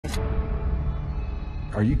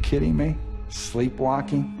Are you kidding me?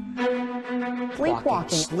 Sleepwalking?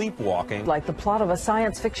 Sleepwalking. Sleepwalking. Like the plot of a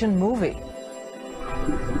science fiction movie. I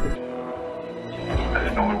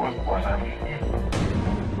didn't know there was more than me.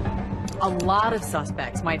 A lot of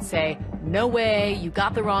suspects might say, no way, you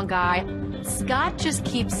got the wrong guy. Scott just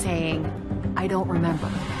keeps saying, I don't remember.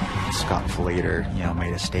 Scott Flater,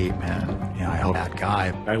 made a statement. I hope that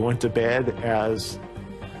guy. I went to bed as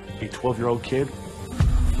a 12-year-old kid,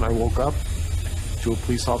 and I woke up to a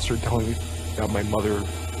police officer telling me that my mother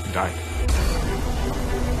died.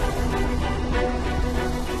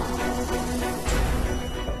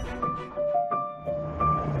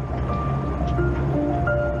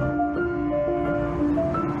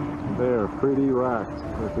 They're pretty rocked,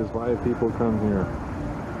 which is why people come here.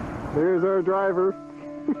 There's our driver.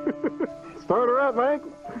 Start her up, Mike.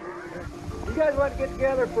 You guys want to get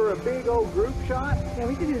together for a big old group shot? Yeah,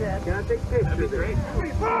 we can do that. Can I take pictures? That'd be great.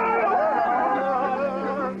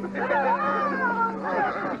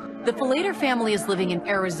 The Flater family is living in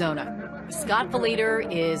Arizona. Scott Flater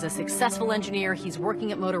is a successful engineer. He's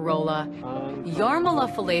working at Motorola.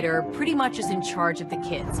 Yarmila Flater pretty much is in charge of the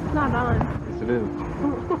kids. Not on. Yes, it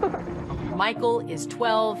is. Michael is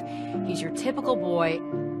 12. He's your typical boy.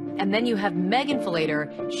 And then you have Megan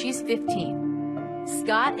Flater. She's 15.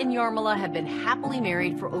 Scott and Yarmila have been happily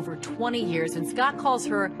married for over 20 years, and Scott calls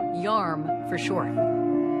her Yarm for short.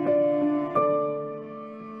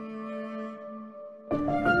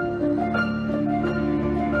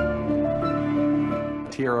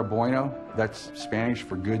 Tierra Bueno, that's Spanish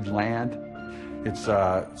for good land. It's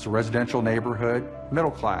a residential neighborhood,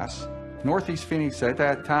 middle class. Northeast Phoenix at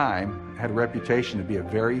that time had a reputation to be a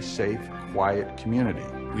very safe, quiet community.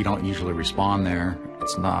 We don't usually respond there.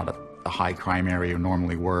 It's not a high crime area we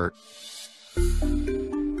normally work.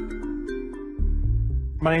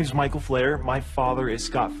 My name is Michael Flater. My father is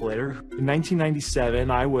Scott Flater. In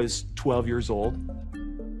 1997, I was 12 years old.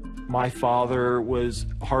 My father was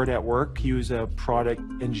hard at work. He was a product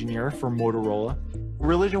engineer for Motorola.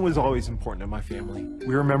 Religion was always important in my family.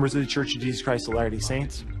 We were members of the Church of Jesus Christ of Latter-day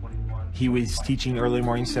Saints. He was teaching early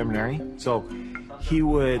morning seminary, so he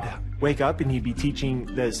would wake up and he'd be teaching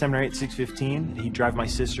the seminary at 6:15. He'd drive my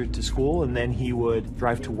sister to school, and then he would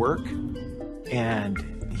drive to work, and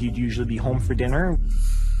he'd usually be home for dinner.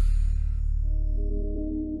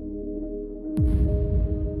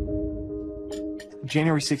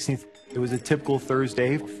 January 16th, it was a typical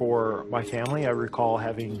Thursday for my family. I recall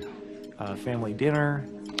having family dinner.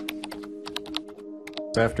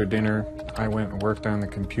 After dinner, I went and worked on the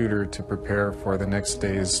computer to prepare for the next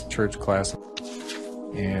day's church class.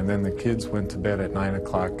 And then the kids went to bed at 9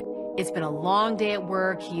 o'clock. It's been a long day at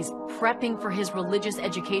work. He's prepping for his religious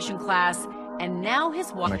education class, and now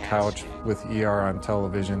his wife... On the couch with ER on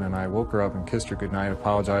television, and I woke her up and kissed her goodnight,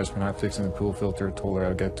 apologized for not fixing the pool filter, told her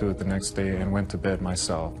I'd get to it the next day, and went to bed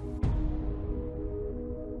myself.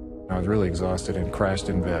 I was really exhausted and crashed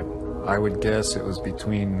in bed. I would guess it was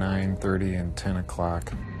between 9:30 and 10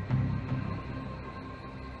 o'clock.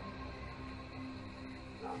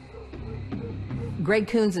 Greg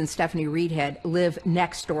Coons and Stephanie Reedhead live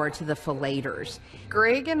next door to the Flaters.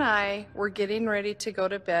 Greg and I were getting ready to go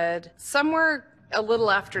to bed somewhere a little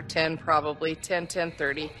after 10, probably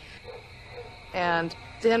 10:30. And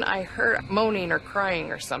then I heard moaning or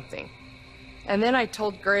crying or something. And then I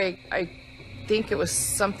told Greg, I think it was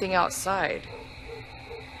something outside.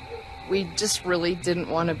 We just really didn't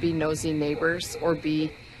want to be nosy neighbors or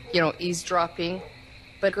be, eavesdropping.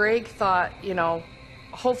 But Greg thought,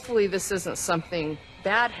 hopefully this isn't something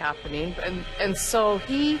bad happening. And so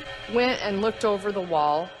he went and looked over the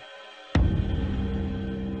wall.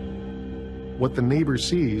 What the neighbor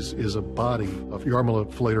sees is a body of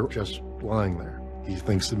Yarmila Flater just lying there. He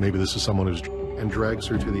thinks that maybe this is someone who's and drags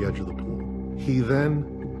her to the edge of the pool. He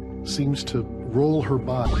then seems to roll her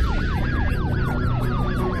body.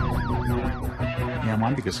 Yeah,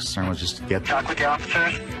 my biggest concern was just to get... Talk with the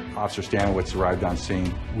officer. Officer Stanowitz arrived on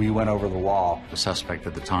scene. We went over the wall. The suspect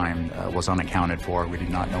at the time was unaccounted for. We did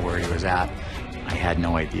not know where he was at. I had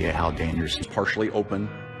no idea how dangerous. It was partially open.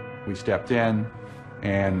 We stepped in,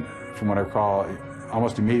 and from what I recall,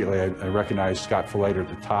 almost immediately I recognized Scott Flater at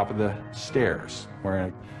the top of the stairs,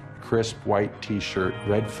 wearing a crisp white T-shirt,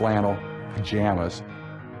 red flannel pajamas,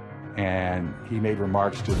 and he made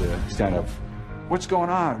remarks to the extent of, "What's going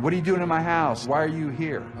on? What are you doing in my house? Why are you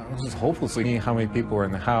here?" I was just hopelessly how many people were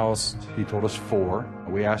in the house. He told us 4.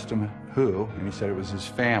 We asked him who, and he said it was his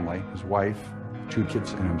family, his wife, 2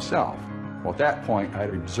 kids, and himself. Well, at that point, I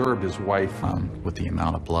had observed his wife. With the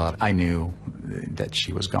amount of blood, I knew that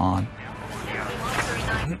she was gone.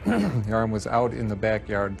 Yarm was out in the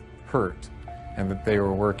backyard, hurt. and that they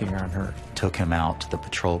were working on her. Took him out to the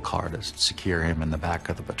patrol car to secure him in the back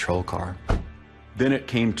of the patrol car. Then it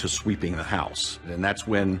came to sweeping the house, and that's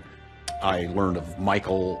when I learned of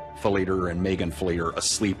Michael Flater and Megan Flater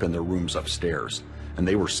asleep in their rooms upstairs, and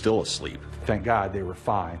they were still asleep. Thank God they were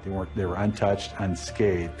fine. They were untouched,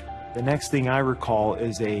 unscathed. The next thing I recall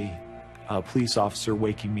is a police officer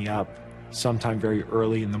waking me up sometime very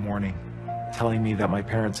early in the morning, telling me that my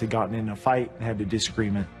parents had gotten in a fight and had a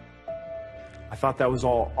disagreement. I thought that was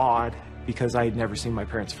all odd because I had never seen my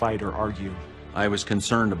parents fight or argue. I was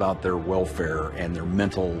concerned about their welfare and their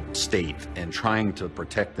mental state and trying to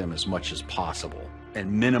protect them as much as possible and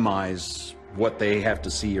minimize what they have to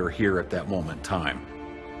see or hear at that moment in time.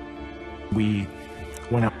 We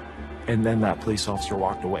went out, and then that police officer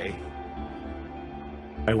walked away.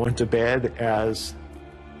 I went to bed as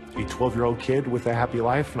a 12-year-old kid with a happy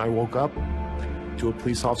life, and I woke up to a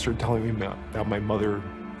police officer telling me that my mother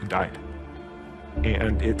died.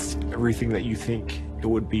 And it's everything that you think it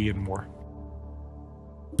would be and more.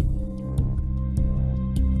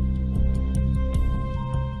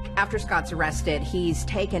 After Scott's arrested, he's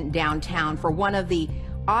taken downtown for one of the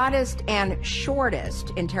oddest and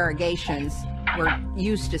shortest interrogations we're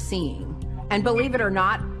used to seeing. And believe it or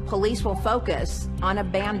not, police will focus on a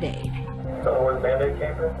Band-Aid. So where the Band-Aid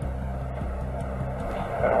came from?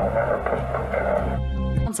 I don't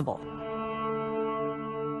remember. Responsible.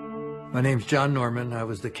 My name's John Norman. I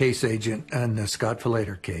was the case agent on the Scott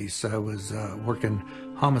Flater case. I was working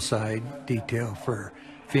homicide detail for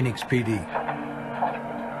Phoenix PD.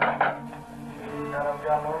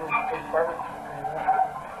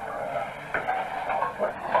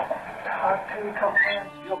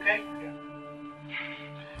 You okay?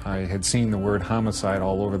 I had seen the word homicide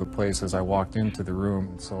all over the place as I walked into the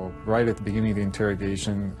room. So right at the beginning of the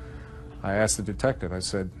interrogation, I asked the detective, I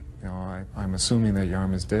said, you know, I'm assuming that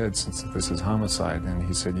Yarm is dead since this is homicide. And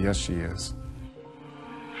he said, yes, she is.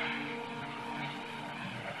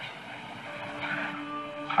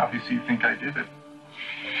 Obviously you think I did it.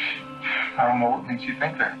 I don't know what makes you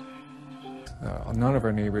think that. None of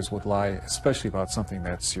our neighbors would lie, especially about something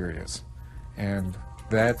that serious. And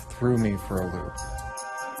that threw me for a loop.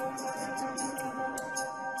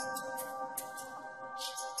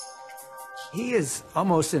 He is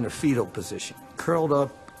almost in a fetal position, curled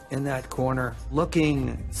up in that corner,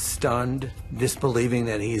 looking stunned, disbelieving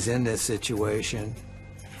that he's in this situation.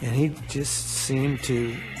 And he just seemed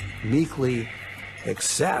to meekly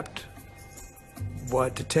accept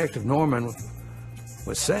what Detective Norman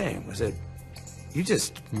was saying, was that you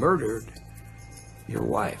just murdered your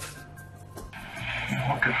wife.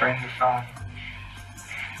 What could bring this on?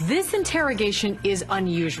 This interrogation is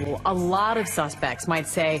unusual. A lot of suspects might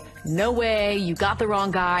say, no way, you got the wrong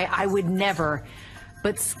guy, I would never.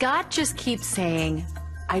 But Scott just keeps saying,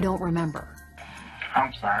 I don't remember.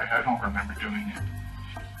 I'm sorry, I don't remember doing it.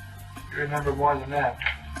 You remember more than that.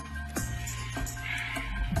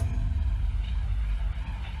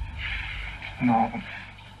 No.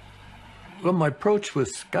 Well, my approach with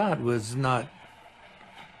Scott was not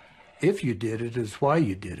if you did it, it's why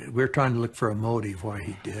you did it. We're trying to look for a motive why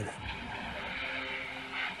he did it.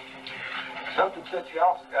 Something set you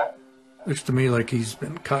off, Scott. Looks to me like he's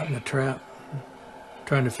been caught in a trap,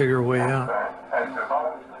 trying to figure a way out.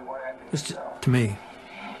 It's just, to me.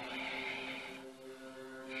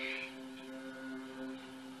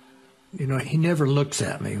 You know, he never looks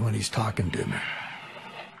at me when he's talking to me.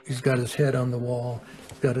 He's got his head on the wall,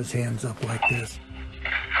 he's got his hands up like this.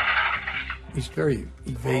 He's very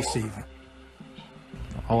evasive.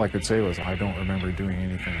 All I could say was, I don't remember doing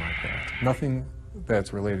anything like that. Nothing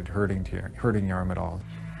that's related to hurting Yarm at all.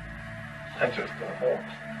 I just don't know.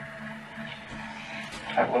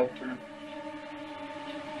 I loved her.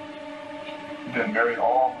 Been married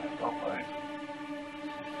all my adult life.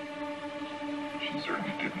 She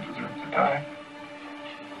certainly didn't deserve to die.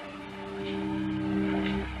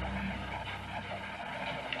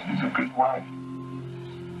 She's a good wife.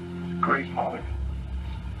 Great mother.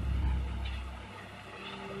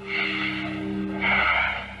 I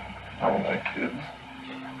don't like kids.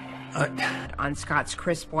 On Scott's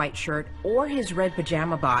crisp white shirt or his red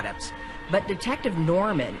pajama bottoms, but Detective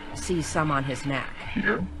Norman sees some on his neck.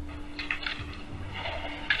 Here?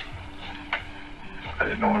 I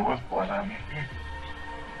didn't know there was blood on me.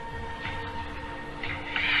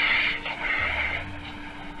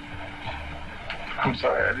 I'm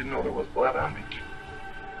sorry, I didn't know there was blood on me.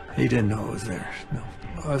 He didn't know it was there, no.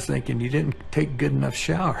 I was thinking you didn't take a good enough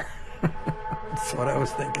shower. That's what I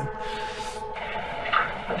was thinking.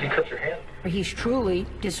 Did you cut your hand? He's truly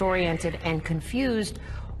disoriented and confused,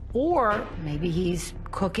 or maybe he's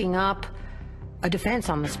cooking up a defense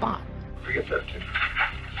on the spot. Forget that too.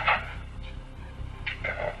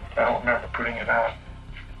 I don't remember putting it out.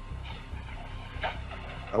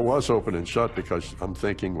 I was open and shut because I'm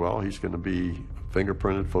thinking, well, he's going to be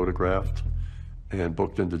fingerprinted, photographed, and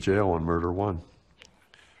booked into jail on murder one.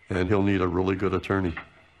 And he'll need a really good attorney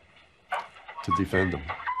to defend him.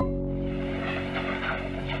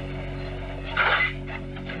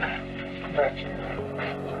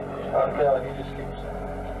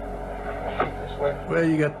 Well,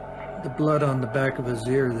 you got the blood on the back of his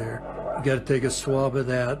ear there. You got to take a swab of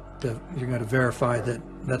that. You're going to verify that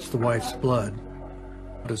that's the wife's blood.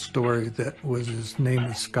 The story that was his name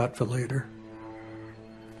was Scott Filleder.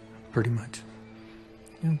 Pretty much.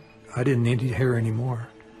 Yeah. I didn't need to hear any more.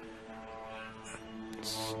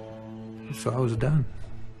 So I was done.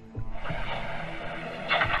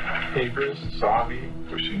 Neighbors saw me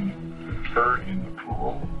pushing her in the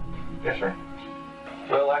pool. Yes, sir.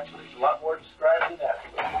 Well, actually, it's a lot more described than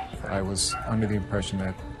that. I was under the impression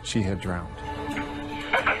that she had drowned.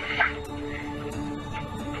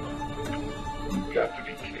 You've got to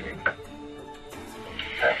be kidding.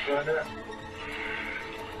 That's right.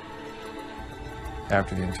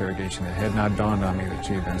 After the interrogation, it had not dawned on me that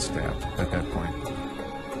she had been stabbed at that point.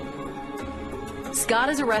 Scott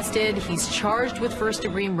is arrested, he's charged with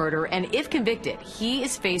first-degree murder, and if convicted, he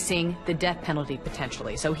is facing the death penalty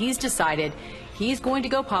potentially. So he's decided he's going to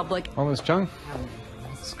go public. Oh, Miss Chung,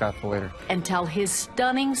 Scott Filleder. And tell his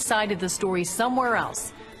stunning side of the story somewhere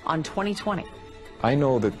else on 2020. I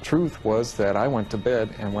know the truth was that I went to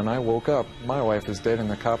bed, and when I woke up, my wife is dead and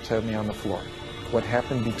the cops had me on the floor. What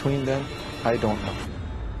happened between them, I don't know.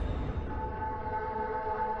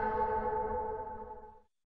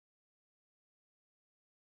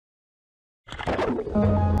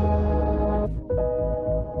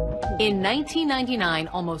 In 1999,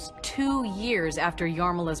 almost 2 years after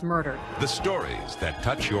Yarmala's murder, the stories that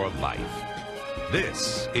touch your life.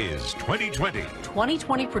 This is 2020.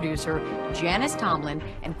 2020 producer Janice Tomlin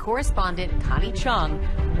and correspondent Connie Chung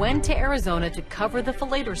went to Arizona to cover the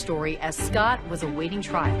Filleder story as Scott was awaiting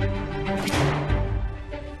trial.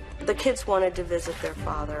 The kids wanted to visit their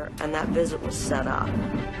father, and that visit was set up.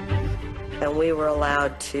 And we were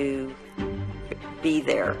allowed to be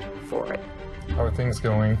there for it. How are things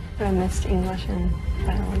going? I missed English and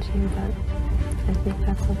biology, but I think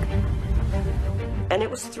that's okay. And it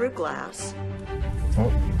was through glass. Oh.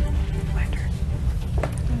 My turn.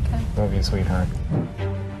 Okay. Love you, sweetheart.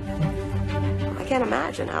 I can't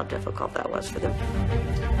imagine how difficult that was for them.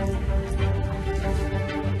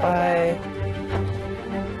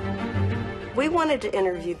 We wanted to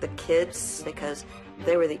interview the kids because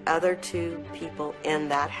they were the other two people in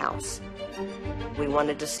that house. We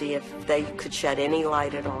wanted to see if they could shed any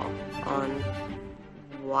light at all on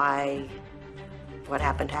why what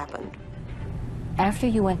happened. After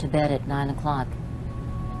you went to bed at 9 o'clock,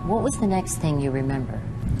 what was the next thing you remember?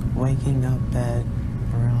 Waking up at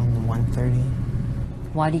around 1:30.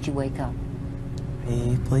 Why did you wake up?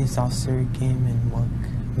 A police officer came and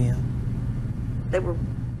woke me up. They were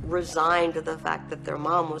resigned to the fact that their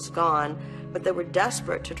mom was gone, but they were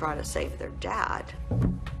desperate to try to save their dad.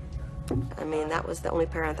 I mean, that was the only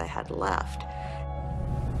parent they had left.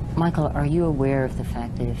 Michael, are you aware of the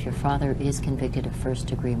fact that if your father is convicted of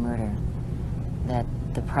first-degree murder, that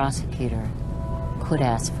the prosecutor could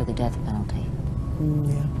ask for the death penalty?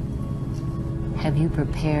 Yeah. Have you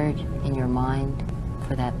prepared in your mind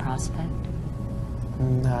for that prospect?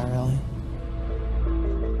 Not really.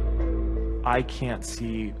 I can't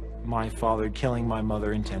see my father killing my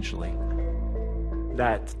mother intentionally.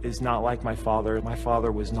 That is not like my father. My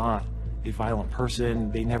father was not a violent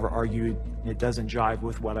person. They never argued. It doesn't jive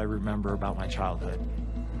with what I remember about my childhood.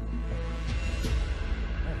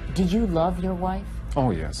 Did you love your wife?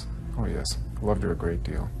 Oh, yes. Oh, yes. Loved her a great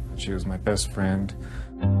deal. She was my best friend.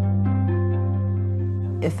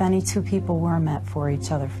 If any two people were meant for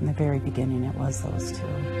each other from the very beginning, it was those two.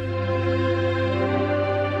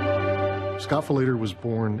 Scott Filleder was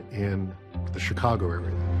born in the Chicago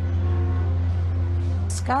area.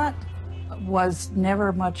 Scott was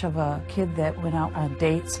never much of a kid that went out on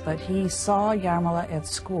dates, but he saw Yarmala at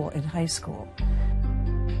school, in high school.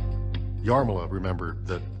 Yarmala remembered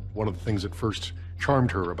that one of the things that first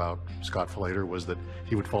charmed her about Scott Filleder was that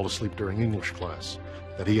he would fall asleep during English class,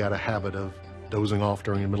 that he had a habit of dozing off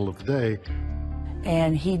during the middle of the day.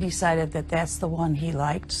 And he decided that that's the one he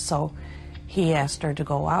liked, so he asked her to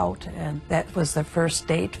go out, and that was the first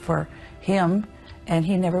date for him, and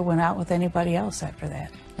he never went out with anybody else after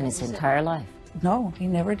that. In his entire life? No, he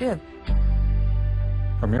never did.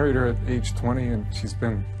 I married her at age 20, and she's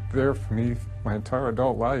been there for me my entire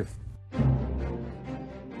adult life.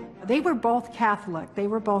 They were both Catholic. They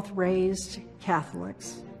were both raised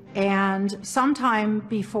Catholics. And sometime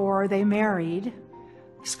before they married,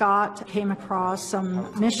 Scott came across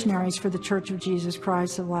some missionaries for the Church of Jesus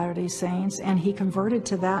Christ of Latter-day Saints, and he converted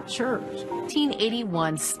to that church.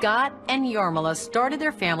 1981, Scott and Yarmila started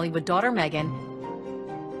their family with daughter Megan,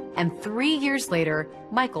 and 3 years later,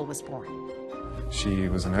 Michael was born. She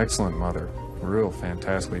was an excellent mother, real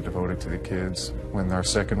fantastically devoted to the kids. When our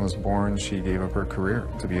second was born, she gave up her career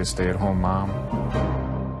to be a stay-at-home mom.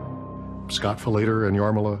 Scott Falater and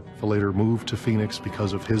Yarmila Falater moved to Phoenix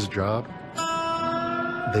because of his job.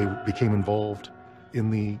 They became involved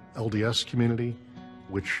in the LDS community,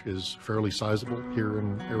 which is fairly sizable here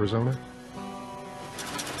in Arizona.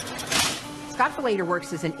 Scott Falater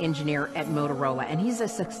works as an engineer at Motorola, and he's a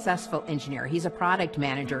successful engineer. He's a product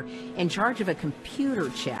manager in charge of a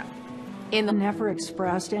computer chip. Never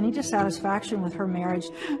expressed any dissatisfaction with her marriage.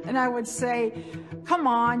 And I would say, come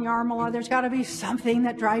on, Yarmila, there's got to be something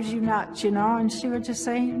that drives you nuts, you know? And she would just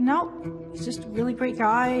say, no, he's just a really great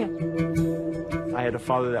guy. I had a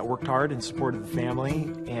father that worked hard and supported the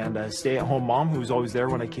family, and a stay-at-home mom who was always there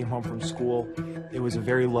when I came home from school. It was a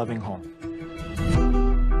very loving home.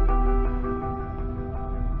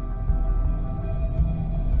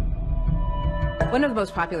 One of the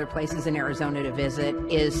most popular places in Arizona to visit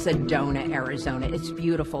is Sedona, Arizona. It's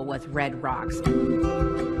beautiful with red rocks. The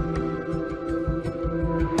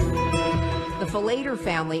Falater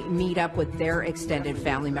family meet up with their extended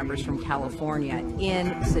family members from California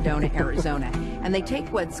in Sedona, Arizona, and they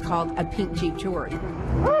take what's called a pink Jeep tour.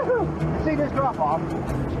 Woohoo! See this drop off.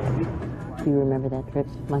 Do you remember that trip,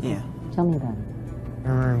 Michael? Yeah. Tell me about it. I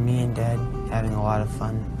remember me and Dad having a lot of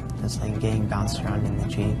fun, just like getting bounced around in the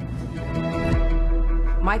Jeep.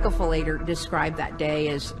 Michael Falater described that day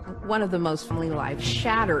as one of the most family lives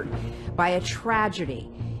shattered by a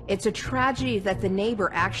tragedy. It's a tragedy that the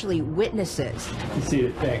neighbor actually witnesses. You see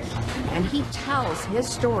it, thanks. And he tells his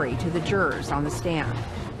story to the jurors on the stand.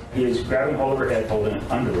 He is grabbing hold of her head, holding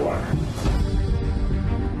it underwater.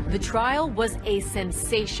 The trial was a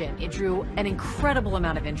sensation. It drew an incredible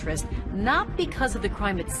amount of interest, not because of the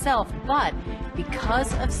crime itself, but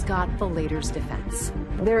because of Scott Falater's defense.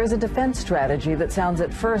 There is a defense strategy that sounds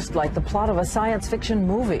at first like the plot of a science fiction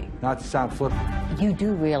movie. Not to sound flippant. You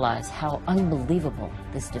do realize how unbelievable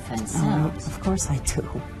this defense sounds. Of course I do.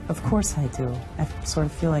 Of course I do. I sort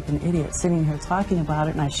of feel like an idiot sitting here talking about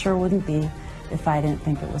it, and I sure wouldn't be if I didn't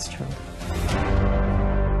think it was true.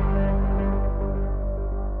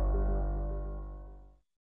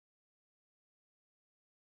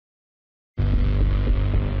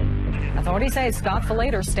 Authorities say Scott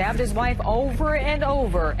Falater stabbed his wife over and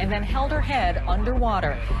over and then held her head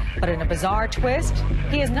underwater. But in a bizarre twist,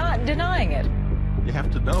 he is not denying it. You have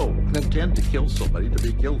to know and intend to kill somebody to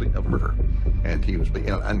be guilty of murder. And he was in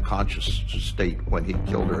an unconscious state when he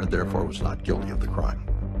killed her and therefore was not guilty of the crime.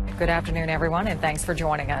 Good afternoon, everyone, and thanks for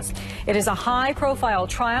joining us. It is a high-profile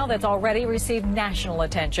trial that's already received national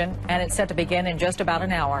attention, and it's set to begin in just about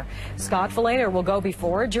an hour. Scott Falater will go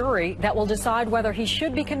before a jury that will decide whether he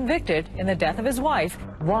should be convicted in the death of his wife.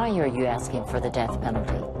 Why are you asking for the death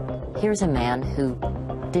penalty? Here's a man who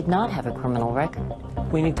did not have a criminal record.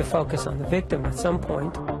 We need to focus on the victim at some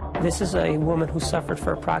point. This is a woman who suffered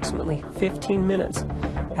for approximately 15 minutes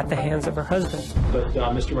at the hands of her husband. But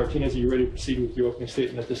Mr. Martinez, are you ready to proceed with your opening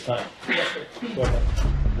statement at this time? Yes, sir. Go ahead.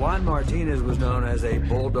 Juan Martinez was known as a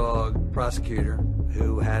bulldog prosecutor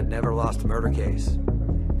who had never lost a murder case.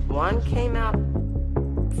 Juan came out,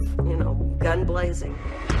 you know, gun blazing.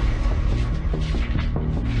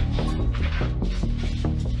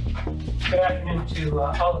 Good afternoon to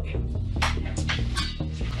all of you.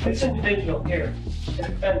 This individual here, the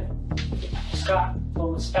defendant, Scott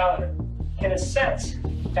Falater, in a sense,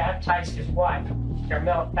 baptized his wife,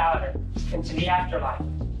 Yarmila Falater, into the afterlife.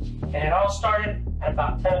 And it all started at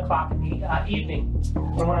about 10 o'clock in the evening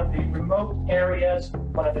in one of the remote areas,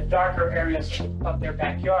 one of the darker areas of their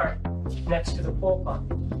backyard next to the pool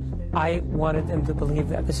pump. I wanted them to believe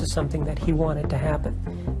that this is something that he wanted to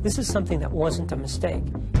happen. This is something that wasn't a mistake.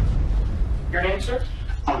 Your name, sir?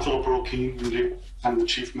 I'm Philip Roque. I'm the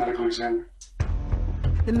chief medical examiner.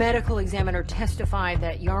 The medical examiner testified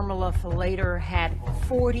that Yarmila Falater had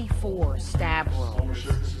 44 stab wounds.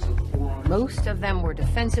 Most of them were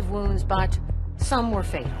defensive wounds, but some were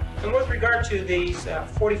fatal. And with regard to these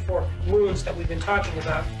 44 wounds that we've been talking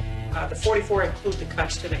about, the 44 include the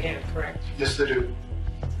cuts to the hand, correct? Yes, they do.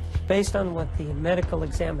 Based on what the medical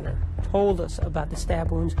examiner told us about the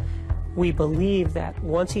stab wounds, we believe that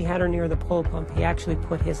once he had her near the pull pump, he actually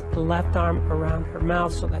put his left arm around her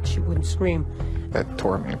mouth so that she wouldn't scream. That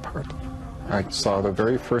tore me apart. I saw the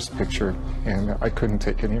very first picture, and I couldn't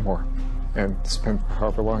take any more. And spent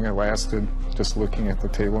however long it lasted just looking at the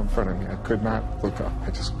table in front of me. I could not look up.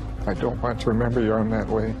 I don't want to remember your arm that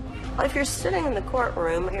way. If you're sitting in the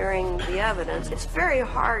courtroom hearing the evidence, it's very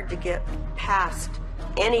hard to get past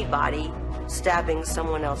anybody stabbing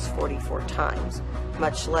someone else 44 times,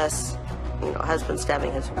 much less, a husband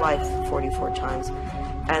stabbing his wife 44 times.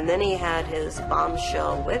 And then he had his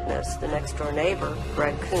bombshell witness, the next door neighbor,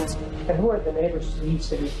 Greg Coons. And who are the neighbors to each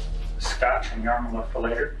city? Scott and Yarmala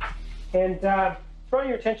Falater. And drawing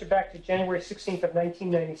your attention back to January 16th of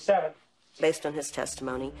 1997. Based on his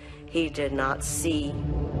testimony, he did not see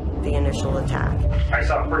the initial attack. I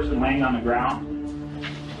saw a person laying on the ground,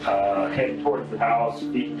 head towards the house,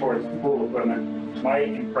 feet towards the pool equipment. My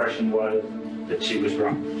impression was that she was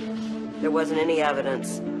drunk. There wasn't any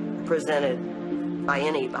evidence presented by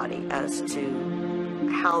anybody as to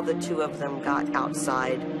how the two of them got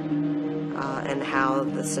outside and how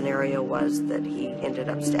the scenario was that he ended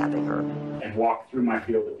up stabbing her. And walked through my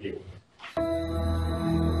field of view.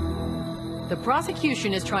 The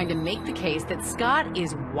prosecution is trying to make the case that Scott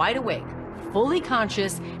is wide awake, fully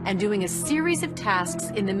conscious, and doing a series of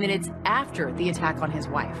tasks in the minutes after the attack on his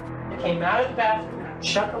wife. He came out of the bathroom,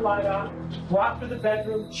 shut the light off, walked through the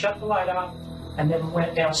bedroom, shut the light off, and then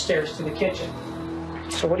went downstairs to the kitchen.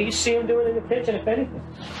 So what do you see him doing in the kitchen, if anything?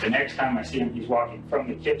 The next time I see him, he's walking from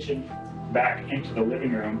the kitchen back into the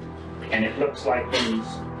living room, and it looks like he's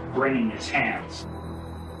wringing his hands.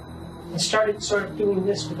 He started sort of doing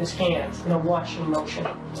this with his hands in a washing motion.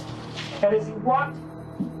 And as he walked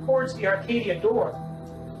towards the Arcadia door,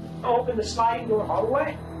 opened the sliding door all the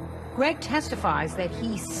way. Greg testifies that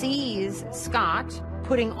he sees Scott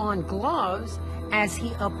putting on gloves as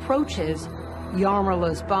he approaches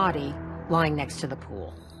Yarmala's body lying next to the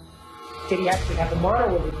pool. Did he actually have them on,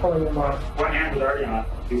 or was he pulling them on? One hand was already on.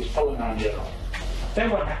 He was pulling on the other. Then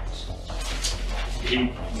what happens?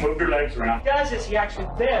 He moved her legs around. What he does is he actually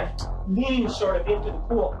then leans sort of into the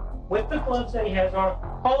pool with the gloves that he has on,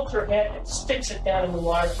 holds her head and sticks it down in the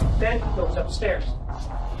water. Then he goes upstairs.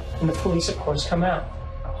 And the police, of course, come out.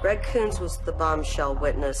 Greg Coons was the bombshell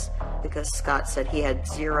witness because Scott said he had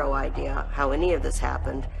zero idea how any of this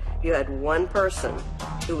happened. You had one person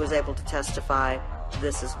who was able to testify,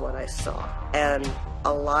 this is what I saw. And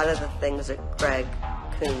a lot of the things that Greg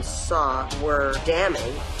Coons saw were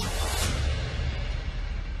damning.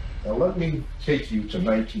 Now let me take you to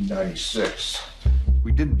 1996.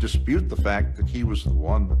 We didn't dispute the fact that he was the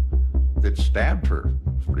one that stabbed her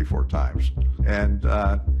 44 times. And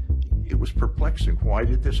it was perplexing. Why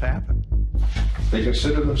did this happen? They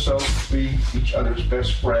consider themselves to be each other's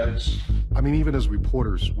best friends. I mean, even as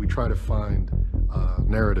reporters, we try to find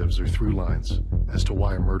narratives or through lines as to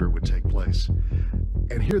why a murder would take place.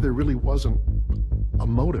 And here there really wasn't a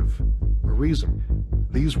motive, a reason.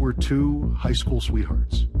 These were two high school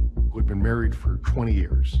sweethearts who had been married for 20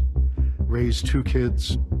 years, raised two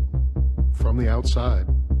kids from the outside.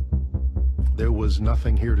 There was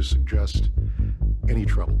nothing here to suggest any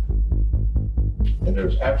trouble. And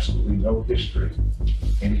there's absolutely no history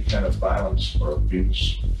of any kind of violence or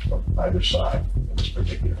abuse from either side in this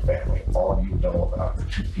particular family. All you know about are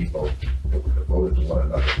two people that were devoted to one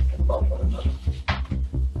another and loved one another.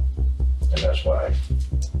 And that's why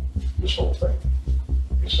this whole thing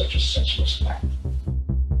is such a senseless act.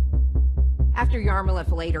 After Yarmala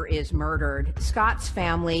Falater is murdered, Scott's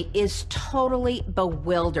family is totally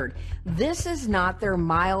bewildered. This is not their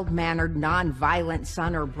mild-mannered, non-violent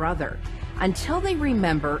son or brother, until they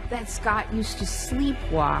remember that Scott used to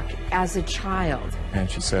sleepwalk as a child. And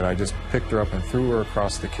she said, I just picked her up and threw her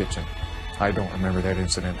across the kitchen. I don't remember that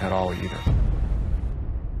incident at all either.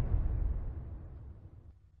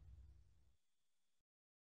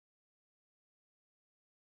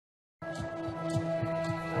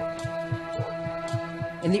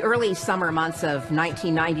 In the early summer months of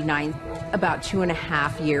 1999, about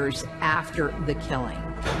 2.5 years after the killing,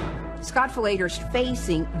 Scott Falater's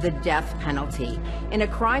facing the death penalty in a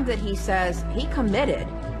crime that he says he committed,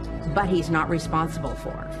 but he's not responsible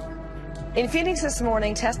for. In Phoenix this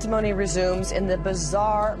morning, testimony resumes in the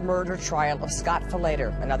bizarre murder trial of Scott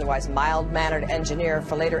Falater, an otherwise mild-mannered engineer.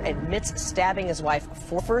 Falater admits stabbing his wife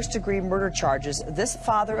for first-degree murder charges. This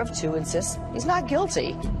father of two insists he's not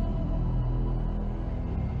guilty.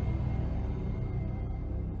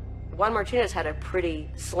 Juan Martinez had a pretty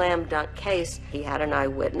slam-dunk case. He had an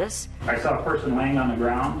eyewitness. I saw a person laying on the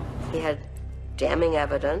ground. He had damning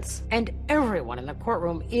evidence. And everyone in the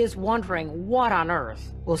courtroom is wondering, what on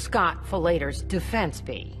earth will Scott Falater's defense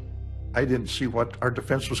be? I didn't see what our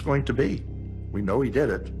defense was going to be. We know he did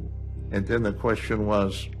it. And then the question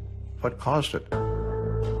was, what caused it?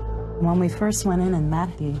 When we first went in and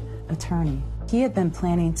met the attorney, he had been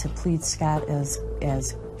planning to plead Scott as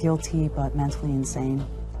guilty but mentally insane.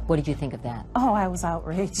 What did you think of that? Oh, I was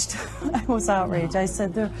outraged. I was outraged. I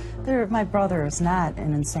said, my brother is not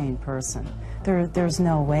an insane person. There's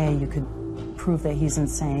no way you could prove that he's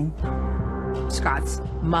insane. Scott's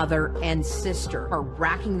mother and sister are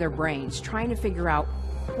racking their brains trying to figure out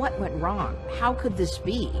what went wrong. How could this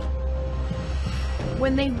be?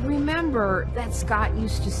 When they remember that Scott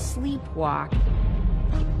used to sleepwalk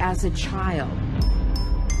as a child.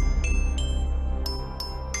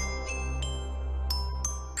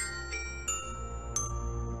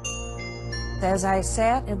 As I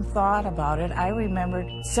sat and thought about it, I remembered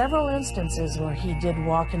several instances where he did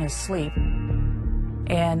walk in his sleep.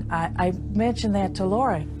 And I mentioned that to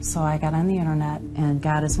Laura. So I got on the internet and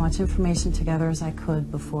got as much information together as I could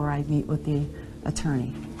before I meet with the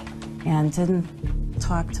attorney. And didn't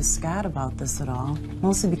talk to Scott about this at all,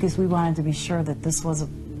 mostly because we wanted to be sure that this was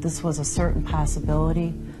a certain possibility,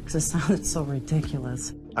 because it sounded so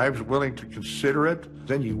ridiculous. I was willing to consider it.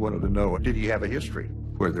 Then you wanted to know, did he have a history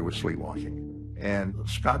where there was sleepwalking? And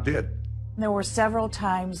Scott did. There were several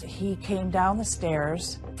times he came down the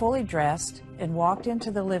stairs, fully dressed, and walked into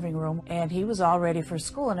the living room, and he was all ready for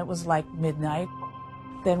school, and it was like midnight.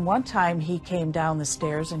 Then one time he came down the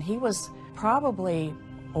stairs, and he was probably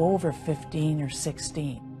over 15 or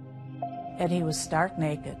 16, and he was stark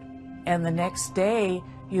naked. And the next day,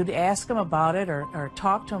 you'd ask him about it or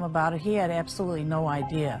talk to him about it, he had absolutely no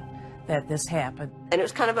idea that this happened. And it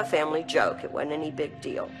was kind of a family joke. It wasn't any big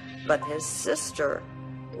deal. But his sister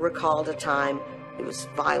recalled a time he was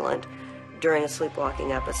violent during a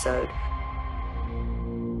sleepwalking episode.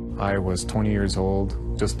 I was 20 years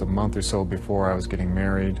old, just a month or so before I was getting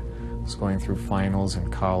married. I was going through finals in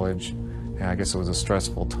college, and I guess it was a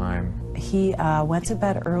stressful time. He went to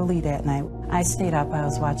bed early that night. I stayed up. I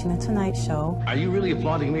was watching The Tonight Show. Are you really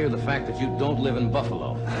applauding me or the fact that you don't live in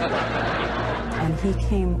Buffalo? And he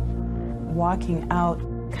came walking out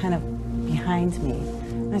kind of behind me.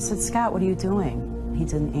 And I said, Scott, what are you doing? He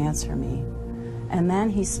didn't answer me. And then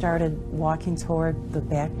he started walking toward the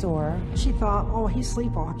back door. She thought, oh, he's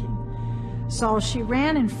sleepwalking. So she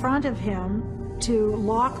ran in front of him to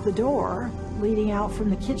lock the door leading out from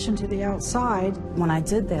the kitchen to the outside. When I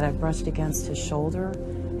did that, I brushed against his shoulder,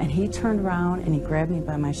 and he turned around and he grabbed me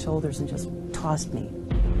by my shoulders and just tossed me.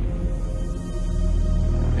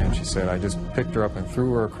 And she said, I just picked her up and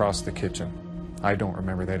threw her across the kitchen. I don't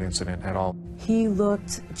remember that incident at all. He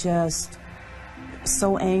looked just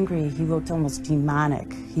so angry. He looked almost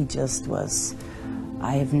demonic. He just was,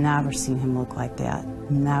 I have never seen him look like that.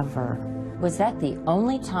 Never. Was that the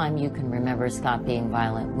only time you can remember Scott being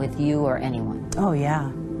violent with you or anyone? Oh,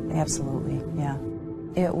 yeah, absolutely, yeah.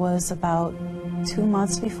 It was about 2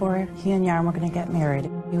 months before he and Yarm were going to get married.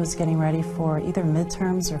 He was getting ready for either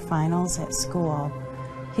midterms or finals at school.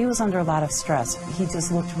 He was under a lot of stress. He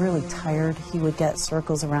just looked really tired. He would get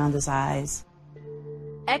circles around his eyes.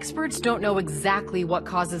 Experts don't know exactly what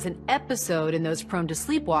causes an episode in those prone to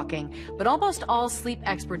sleepwalking, but almost all sleep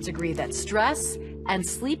experts agree that stress and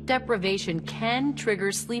sleep deprivation can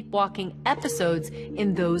trigger sleepwalking episodes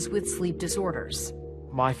in those with sleep disorders.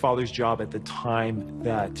 My father's job at the time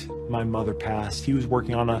that my mother passed, he was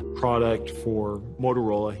working on a product for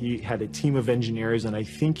Motorola. He had a team of engineers, and I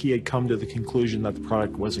think he had come to the conclusion that the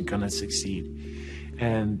product wasn't going to succeed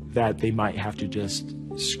and that they might have to just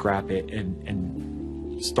scrap it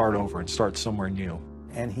and start over and start somewhere new.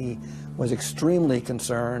 And he was extremely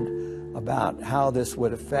concerned about how this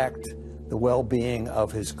would affect the well-being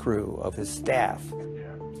of his crew, of his staff.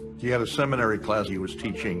 He had a seminary class he was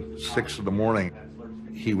teaching 6 in the morning.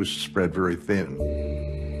 He was spread very thin.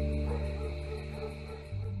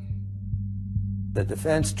 The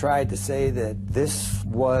defense tried to say that this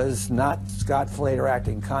was not Scott Flater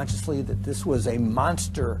acting consciously, that this was a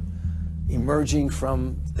monster emerging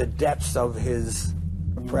from the depths of his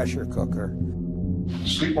pressure cooker.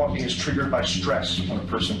 Sleepwalking is triggered by stress when a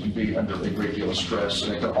person can be under a great deal of stress,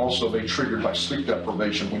 and it can also be triggered by sleep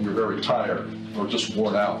deprivation when you're very tired or just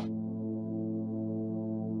worn out.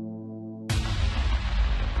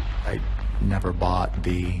 I never bought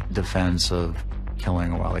the defense of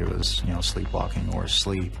killing while he was, sleepwalking or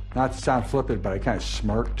asleep. Not to sound flippant, but I kind of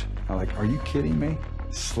smirked. I'm like, are you kidding me?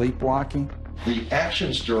 Sleepwalking? The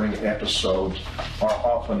actions during an episode are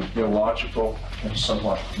often illogical and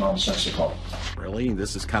somewhat nonsensical. Really?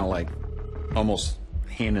 This is kind of like almost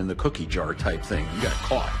hand in the cookie jar type thing. You got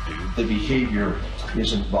caught, dude. The behavior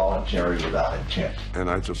isn't voluntary without intent.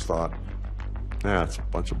 And I just thought, yeah, it's a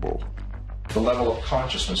bunch of bull. The level of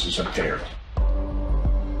consciousness is impaired.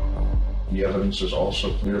 The evidence is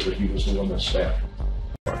also clear that he was the one that stabbed.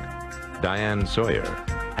 Diane Sawyer,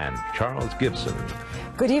 and Charles Gibson.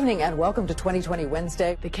 Good evening and welcome to 2020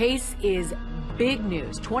 Wednesday. The case is big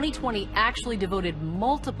news. 2020 actually devoted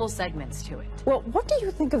multiple segments to it. Well, what do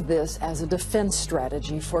you think of this as a defense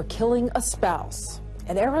strategy for killing a spouse?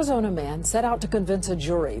 An Arizona man set out to convince a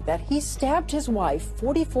jury that he stabbed his wife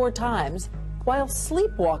 44 times while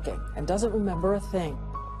sleepwalking and doesn't remember a thing.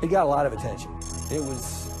 It got a lot of attention. It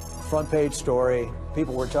was a front page story.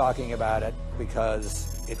 People were talking about it because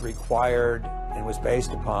it required and was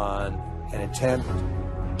based upon an attempt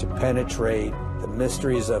to penetrate the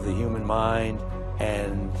mysteries of the human mind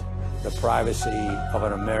and the privacy of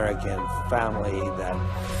an American family that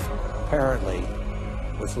apparently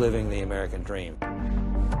was living the American dream.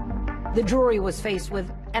 The jury was faced with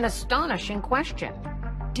an astonishing question.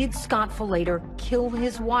 Did Scott Filleder kill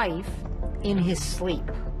his wife in his sleep?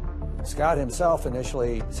 Scott himself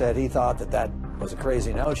initially said he thought that that was a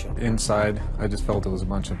crazy notion. Inside, I just felt it was a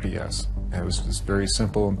bunch of BS. It was just very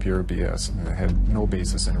simple and pure BS, and it had no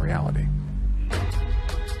basis in reality.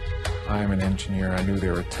 I am an engineer. I knew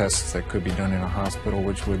there were tests that could be done in a hospital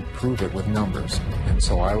which would prove it with numbers. And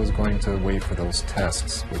so I was going to wait for those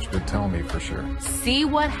tests, which would tell me for sure. See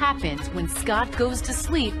what happens when Scott goes to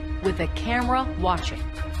sleep with a camera watching.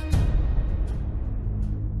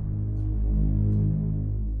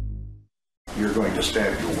 You're going to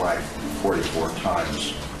stab your wife 44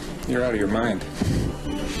 times. You're out of your mind.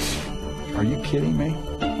 Are you kidding me?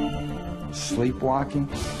 Sleepwalking?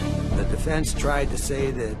 The defense tried to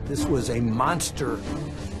say that this was a monster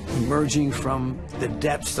emerging from the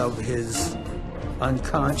depths of his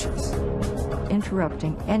unconscious.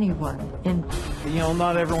 Interrupting anyone in... You know,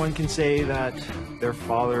 not everyone can say that their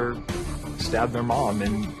father stabbed their mom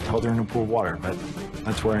and held her in a pool of water, but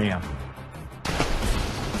that's where I am.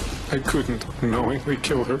 I couldn't knowingly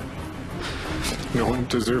kill her. No one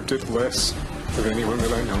deserved it less than anyone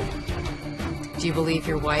that I know. Do you believe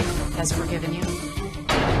your wife has forgiven you?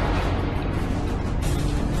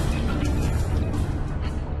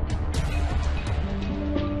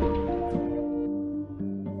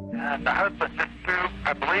 The husband just threw,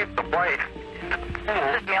 I believe, the wife into the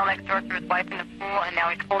pool. This male next door threw his wife in the pool, and now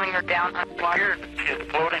he's holding her down underwater. She is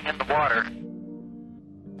floating in the water.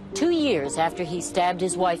 2 years after he stabbed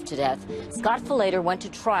his wife to death, Scott Filleder went to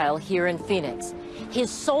trial here in Phoenix.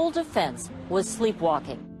 His sole defense was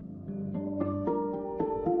sleepwalking.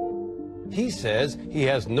 He says he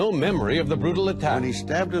has no memory of the brutal attack. When he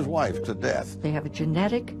stabbed his wife to death. They have a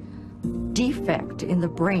genetic defect in the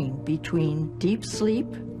brain between deep sleep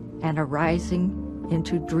and arising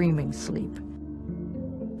into dreaming sleep.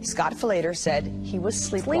 Scott Filleder said he was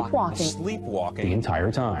sleepwalking. Sleepwalking the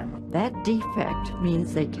entire time. That defect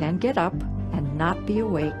means they can get up and not be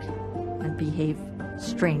awake and behave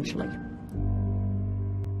strangely.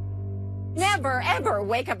 Never, ever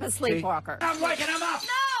wake up a sleepwalker. I'm waking him up!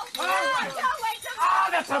 No! Don't wake him up! Oh,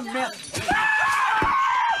 that's a myth!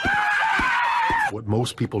 What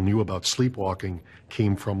most people knew about sleepwalking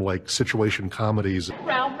came from like situation comedies.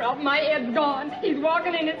 Ralph, my head's gone. He's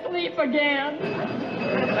walking in his sleep again.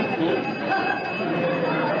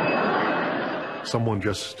 Someone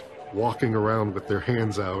just walking around with their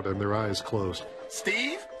hands out and their eyes closed.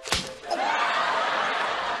 Steve?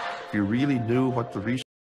 If you really knew what the research...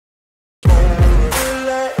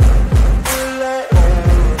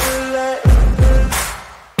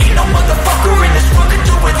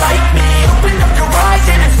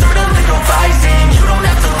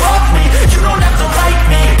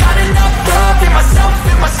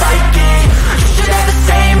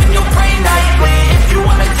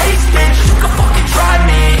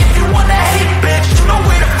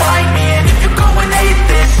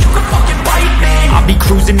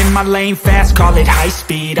 Cruising in my lane fast, call it high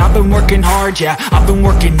speed. I've been working hard, yeah, I've been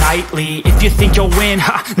working nightly. If you think you'll win,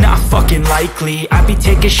 ha, not fucking likely. I be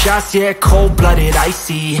taking shots, yeah, cold-blooded,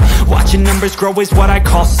 icy. Watching numbers grow is what I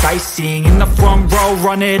call sightseeing. In the front row,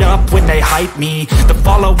 run it up when they hype me. The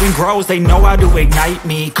following grows, they know how to ignite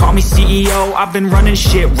me. Call me CEO, I've been running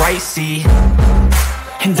shit right, see.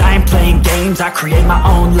 And I ain't playing games, I create my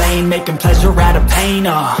own lane, making pleasure out of pain,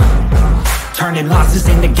 turning losses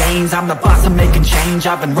into gains, I'm the boss, I'm making change.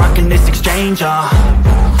 I've been rocking this exchange,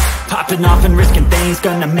 popping off and risking things,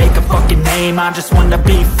 gonna make a fucking name. I just wanna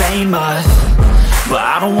be famous, but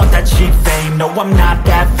I don't want that cheap fame. No, I'm not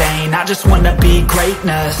that vain, I just wanna be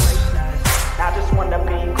greatness. I just wanna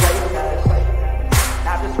be greatness.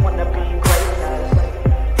 I just wanna be greatness.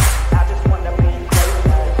 I just wanna be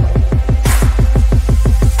greatness.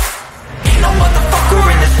 Ain't no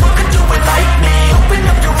motherfucker in this world can do it like me. Open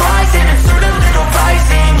up your eyes and insert a little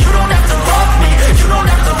rising. You don't have to love me, you don't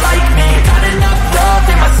have to like me. Got enough love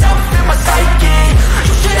in myself and my psyche.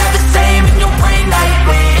 You should have the same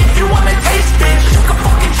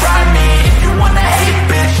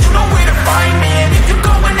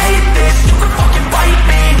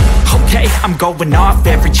I'm going off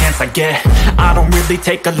every chance I get. I don't really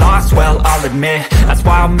take a loss, well, I'll admit. That's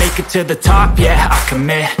why I'll make it to the top, yeah, I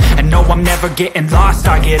commit. And no, I'm never getting lost,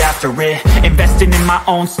 I get after it. Investing in my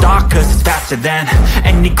own stock, cause it's faster than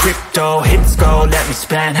any crypto hits go, let me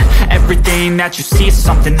spend. Everything that you see is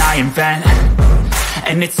something I invent,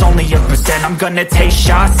 and it's only a percent. I'm gonna take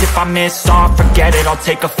shots, if I miss all, forget it. I'll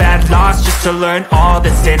take a fat loss just to learn all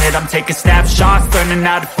that's in it. I'm taking snapshots, learning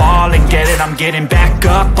how to fall and get it. I'm getting back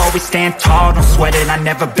up, always stand tall, don't sweat it. I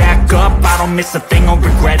never back up, I don't miss a thing or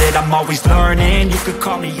regret it. I'm always learning, you could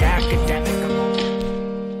call me academic.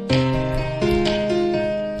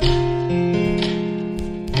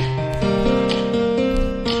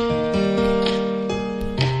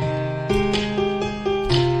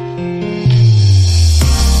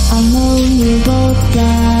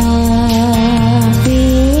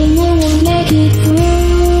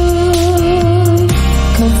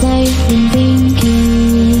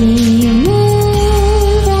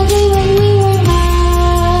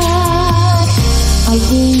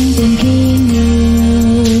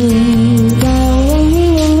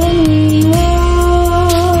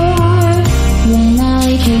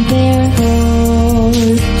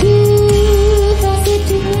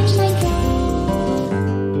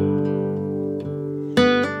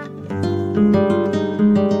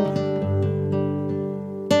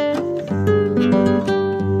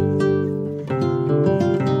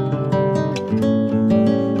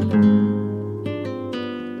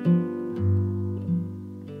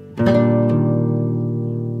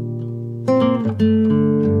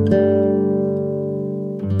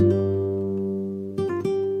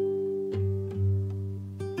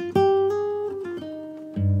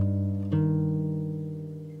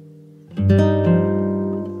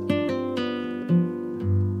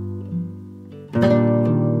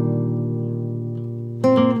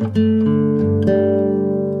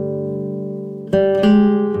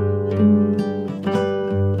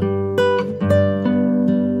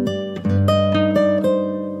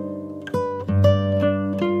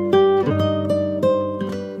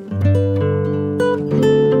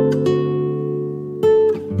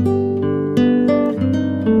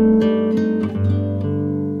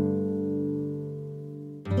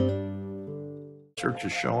 Research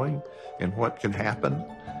is showing and what can happen,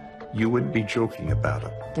 you wouldn't be joking about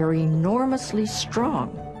it. They're enormously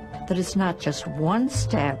strong, that it's not just one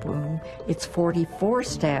stab wound, it's 44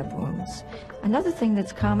 stab wounds. Another thing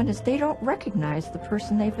that's common is they don't recognize the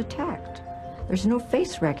person they've attacked. There's no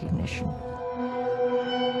face recognition.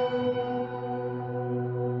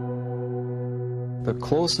 The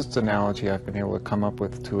closest analogy I've been able to come up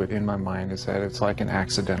with to it in my mind is that it's like an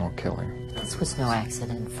accidental killing. This was no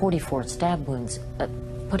accident. 44 stab wounds,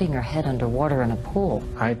 putting her head underwater in a pool.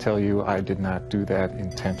 I tell you, I did not do that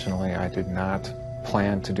intentionally. I did not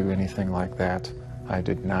plan to do anything like that. I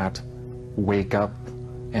did not wake up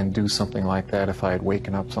and do something like that. If I had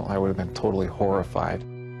waken up, I would have been totally horrified.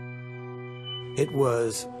 It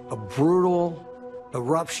was a brutal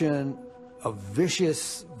eruption of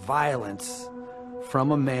vicious violence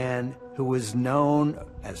from a man who was known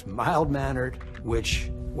as mild-mannered, which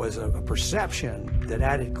was a perception that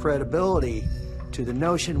added credibility to the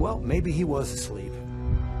notion, well, maybe he was asleep.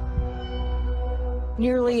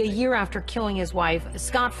 Nearly a year after killing his wife,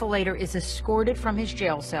 Scott Filleder is escorted from his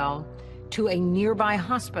jail cell to a nearby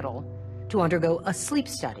hospital to undergo a sleep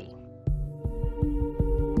study.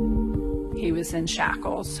 He was in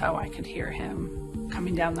shackles, so I could hear him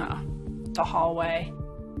coming down the hallway.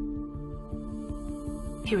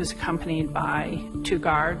 He was accompanied by 2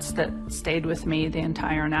 guards that stayed with me the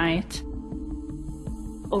entire night.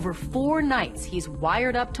 Over 4 nights, he's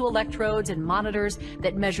wired up to electrodes and monitors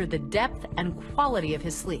that measure the depth and quality of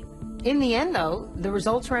his sleep. In the end, though, the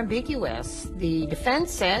results are ambiguous. The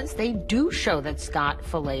defense says they do show that Scott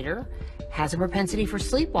Filleder has a propensity for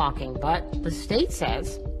sleepwalking, but the state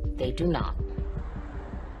says they do not.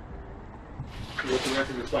 Let the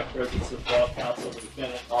record reflect presence of counsel, the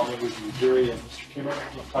defendant, all members of the jury, and Mr. Kimmer.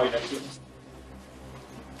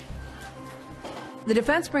 The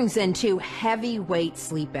defense brings in 2 heavyweight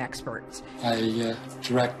sleep experts. I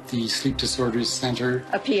direct the Sleep Disorders Center.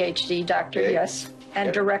 A PhD doctor, yes,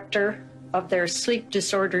 and director of their Sleep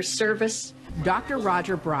Disorders Service. Dr.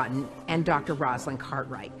 Roger Broughton and Dr. Rosalind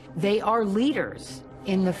Cartwright. They are leaders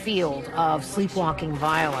in the field of sleepwalking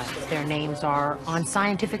violence. Their names are on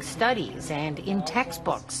scientific studies and in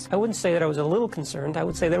textbooks. I wouldn't say that I was a little concerned. I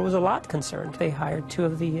would say that I was a lot concerned. They hired 2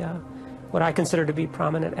 of the, what I consider to be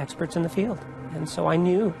prominent experts in the field. And so I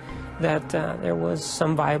knew that there was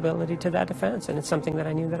some viability to that defense, and it's something that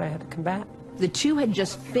I knew that I had to combat. The two had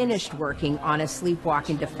just finished working on a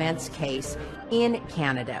sleepwalking defense case in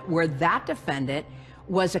Canada, where that defendant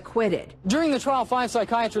was acquitted. During the trial, 5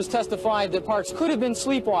 psychiatrists testified that Parks could have been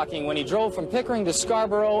sleepwalking when he drove from Pickering to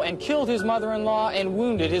Scarborough and killed his mother-in-law and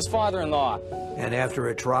wounded his father-in-law. And after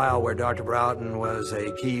a trial where Dr. Broughton was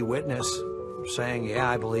a key witness saying, yeah,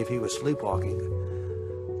 I believe he was sleepwalking,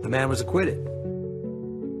 the man was acquitted.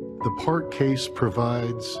 The Park case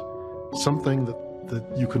provides something that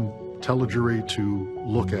you can tell a jury to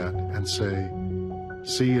look at and say,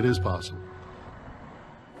 see, it is possible.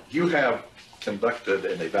 You have conducted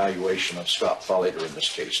an evaluation of Scott Folater in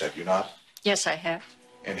this case, have you not? Yes, I have.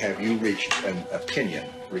 And have you reached an opinion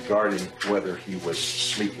regarding whether he was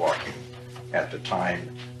sleepwalking at the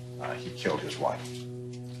time he killed his wife?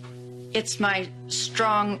 It's my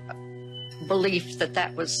strong belief that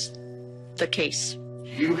that was the case.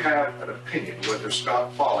 You have an opinion whether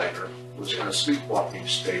Scott Folater was in a sleepwalking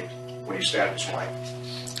state when he stabbed his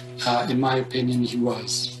wife? In my opinion, he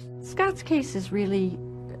was. Scott's case is really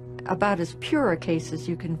about as pure a case as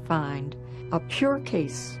you can find. A pure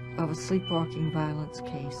case of a sleepwalking violence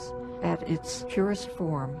case at its purest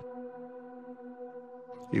form.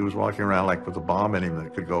 He was walking around like with a bomb in him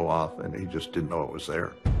that could go off, and he just didn't know it was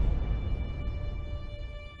there.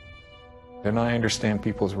 And I understand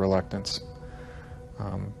people's reluctance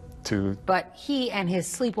to... But he and his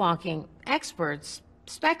sleepwalking experts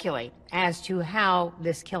speculate as to how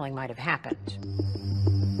this killing might have happened.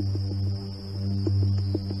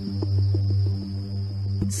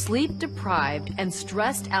 Sleep deprived and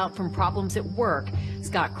stressed out from problems at work,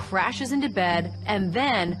 Scott crashes into bed and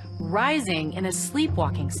then rising in a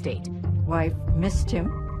sleepwalking state. Wife missed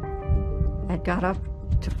him and got up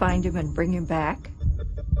to find him and bring him back.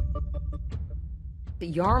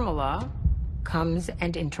 Yarmila comes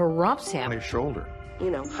and interrupts him. On his shoulder. You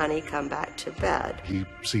know, honey, come back to bed. He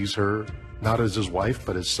sees her not as his wife,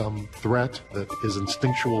 but as some threat that his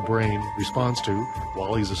instinctual brain responds to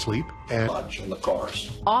while he's asleep. And in the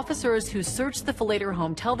cars. Officers who searched the Folater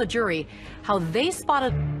home tell the jury how they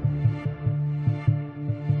spotted...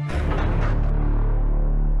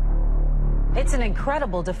 It's an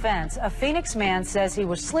incredible defense. A Phoenix man says he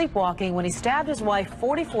was sleepwalking when he stabbed his wife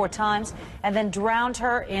 44 times and then drowned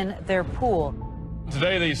her in their pool.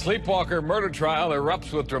 Today, the sleepwalker murder trial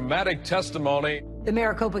erupts with dramatic testimony. The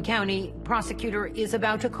Maricopa County prosecutor is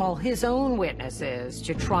about to call his own witnesses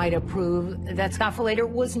to try to prove that Scott Folater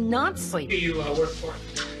was not sleeping. Who do you work for?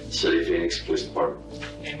 City Phoenix Police Department.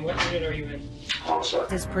 And what unit are you in?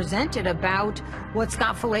 Homicide. Is presented about what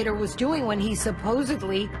Scott Folater was doing when he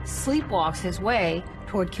supposedly sleepwalks his way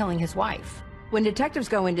toward killing his wife. When detectives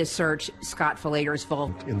go in to search Scott Folater's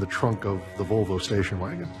vault, in the trunk of the Volvo station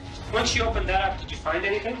wagon. Once you opened that up, did you find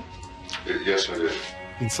anything? Yes, I did.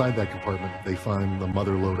 Inside that compartment, they find the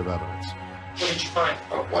mother lode of evidence. What did you find?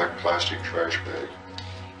 A black plastic trash bag.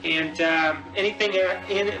 And anything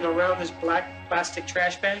in and around this black plastic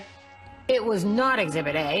trash bag? It was not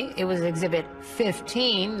Exhibit A. It was Exhibit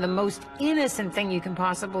 15, the most innocent thing you can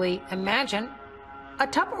possibly imagine. A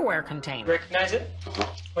Tupperware container. Recognize it?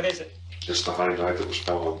 What is it? It's the honey knife that was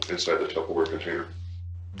found inside the Tupperware container.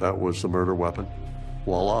 That was the murder weapon.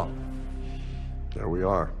 Voila. There we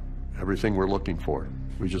are. Everything we're looking for.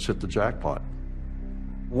 We just hit the jackpot.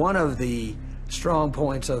 One of the strong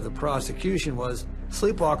points of the prosecution was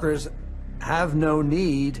sleepwalkers have no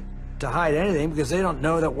need to hide anything because they don't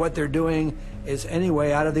know that what they're doing is any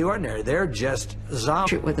way out of the ordinary. They're just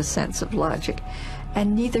zombies. With a sense of logic,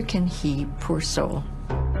 and neither can he, poor soul.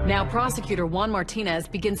 Now, prosecutor Juan Martinez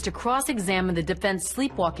begins to cross-examine the defense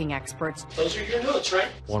sleepwalking experts. Those are your notes, right?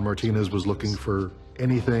 Juan Martinez was looking for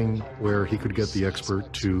anything where he could get the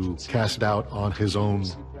expert to cast doubt on his own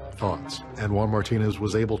thoughts. And Juan Martinez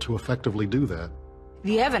was able to effectively do that.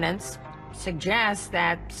 The evidence suggests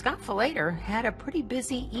that Scott Folater had a pretty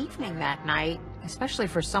busy evening that night, especially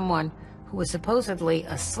for someone who was supposedly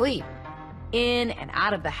asleep. In and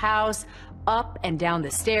out of the house, up and down the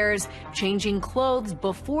stairs, changing clothes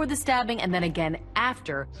before the stabbing and then again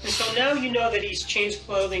after. And so now you know that he's changed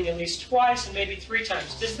clothing at least twice and maybe 3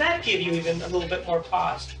 times. Does that give you even a little bit more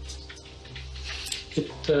pause?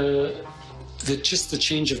 Just the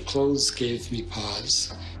change of clothes gave me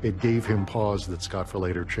pause. It gave him pause that Scott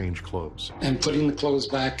Folater changed clothes. And putting the clothes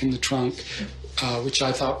back in the trunk, which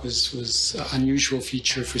I thought was an unusual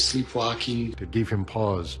feature for sleepwalking. It gave him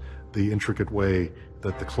pause, the intricate way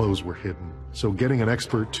that the clothes were hidden. So getting an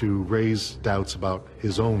expert to raise doubts about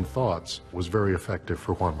his own thoughts was very effective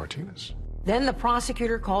for Juan Martinez. Then the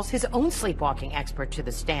prosecutor calls his own sleepwalking expert to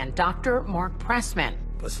the stand, Dr. Mark Pressman.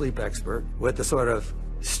 A sleep expert with the sort of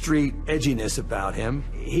street edginess about him.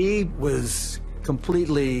 He was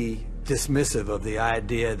completely dismissive of the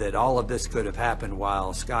idea that all of this could have happened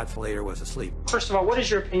while Scott Flater was asleep. First of all, what is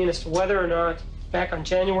your opinion as to whether or not, back on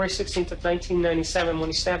January 16th of 1997, when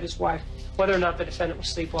he stabbed his wife, whether or not the defendant was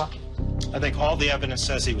sleepwalking? I think all the evidence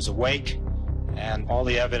says he was awake, and all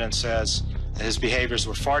the evidence says that his behaviors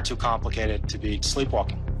were far too complicated to be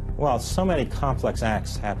sleepwalking. Well, so many complex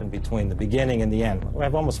acts happen between the beginning and the end. We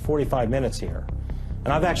have almost 45 minutes here.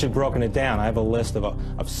 And I've actually broken it down. I have a list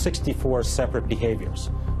of 64 separate behaviors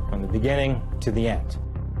from the beginning to the end.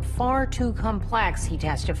 Far too complex, he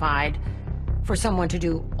testified, for someone to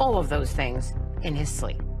do all of those things in his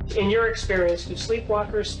sleep. In your experience, do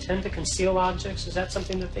sleepwalkers tend to conceal objects? Is that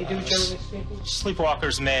something that they do, generally speaking?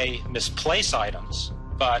 Sleepwalkers may misplace items,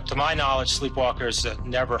 but to my knowledge, sleepwalkers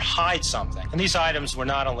never hide something. And these items were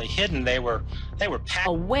not only hidden, they were packed.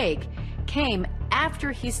 Awake came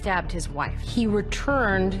after he stabbed his wife. He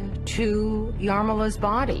returned to Yarmila's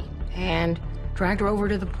body and dragged her over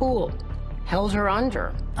to the pool, held her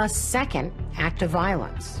under. A second act of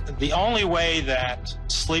violence. The only way that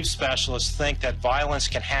sleep specialists think that violence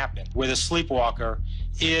can happen with a sleepwalker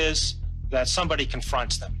is that somebody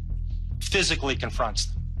confronts them, physically confronts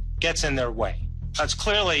them, gets in their way. That's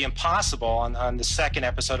clearly impossible on the second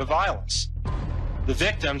episode of violence. The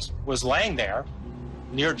victim was laying there,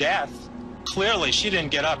 near death. Clearly, she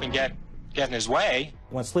didn't get up and get in his way.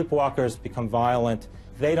 When sleepwalkers become violent,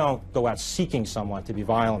 they don't go out seeking someone to be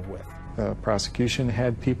violent with. The prosecution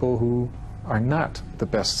had people who are not the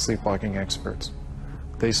best sleepwalking experts.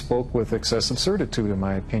 They spoke with excessive certitude, in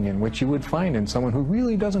my opinion, which you would find in someone who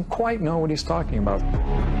really doesn't quite know what he's talking about.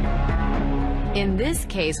 In this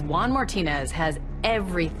case, Juan Martinez has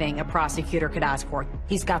everything a prosecutor could ask for.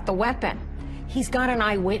 He's got the weapon. He's got an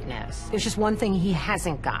eyewitness. There's just one thing he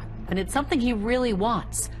hasn't got. And it's something he really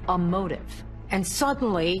wants, a motive. And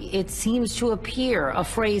suddenly, it seems to appear, a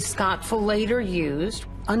phrase Scott Flater used,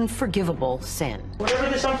 unforgivable sin. Whatever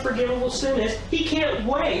this unforgivable sin is, he can't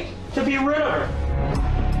wait to be rid of her.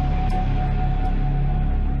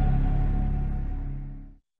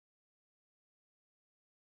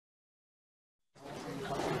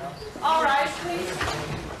 All right, please.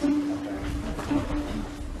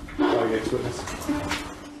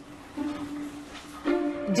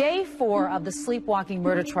 Day 4 of the sleepwalking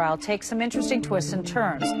murder trial takes some interesting twists and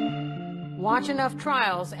turns. Watch enough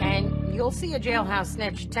trials and you'll see a jailhouse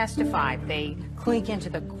snitch testify. They clink into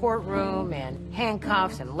the courtroom in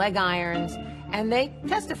handcuffs and leg irons, and they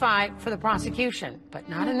testify for the prosecution, but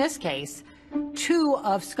not in this case. 2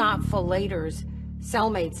 of Scott Flater's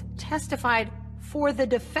cellmates testified for the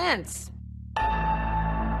defense.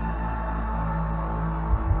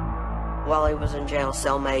 While he was in jail,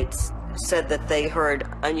 cellmates said that they heard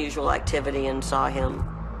unusual activity and saw him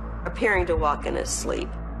appearing to walk in his sleep.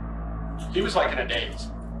 He was like in a daze.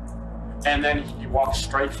 And then he walked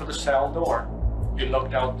straight for the cell door. He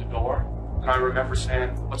looked out the door, and I remember saying,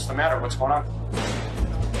 "What's the matter? What's going on?"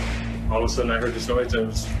 All of a sudden I heard this noise and it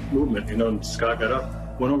was movement, and Scott got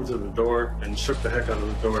up, went over to the door and shook the heck out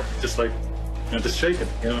of the door, just like, just shaking,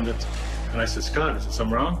 and I said, "Scott, is there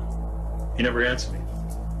something wrong?" He never answered me.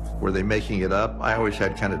 Were they making it up? I always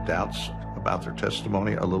had kind of doubts about their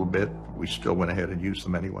testimony a little bit. We still went ahead and used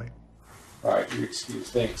them anyway. All right, you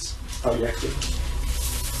excuse. Thanks. How you acting?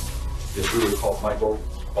 Yes, we were called Michael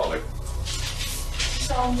Butler.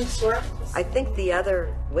 I think the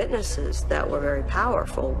other witnesses that were very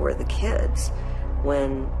powerful were the kids.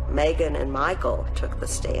 When Megan and Michael took the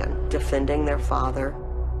stand defending their father.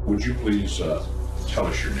 Would you please tell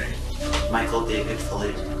us your name? Michael David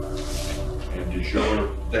Flater. And is your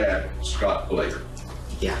dad Scott Flater?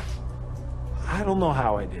 Yeah. I don't know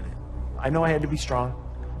how I did it. I know I had to be strong.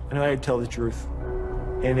 I know I had to tell the truth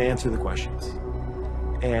and answer the questions.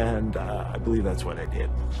 And I believe that's what I did.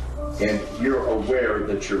 And you're aware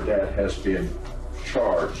that your dad has been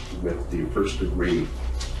charged with the first-degree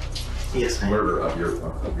murder of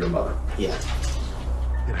your mother? Yeah.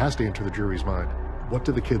 It has to enter the jury's mind. What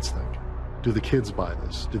do the kids think? Do the kids buy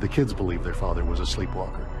this? Do the kids believe their father was a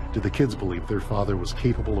sleepwalker? Do the kids believe their father was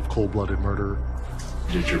capable of cold-blooded murder?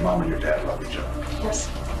 Did your mom and your dad love each other? Yes.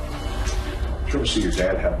 Did you ever see your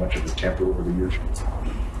dad have much of a temper over the years?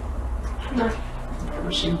 No.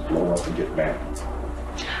 Ever seen him blow up and get mad?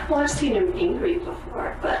 Well, I've seen him angry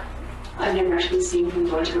before, but I've never actually seen him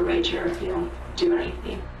go into a rage or, do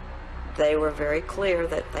anything. They were very clear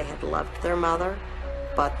that they had loved their mother,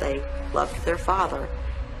 but they loved their father.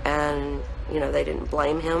 And, they didn't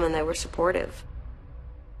blame him, and they were supportive.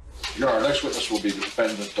 Our next witness will be the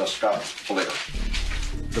defendant, Scott Flater.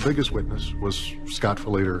 The biggest witness was Scott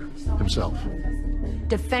Flater himself.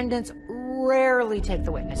 Defendants rarely take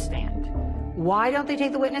the witness stand. Why don't they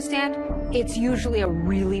take the witness stand? it's usually a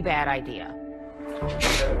really bad idea.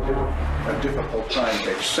 A difficult time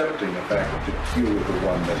accepting the fact that you were the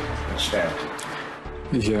one that stabbed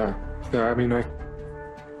him. Yeah, I mean,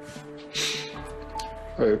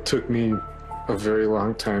 it took me a very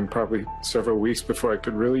long time, probably several weeks, before I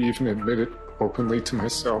could really even admit it openly to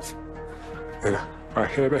myself that I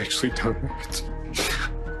had actually done that.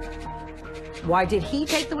 Why did he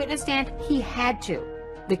take the witness stand? He had to.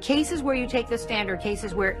 The cases where you take the stand are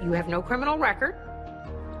cases where you have no criminal record,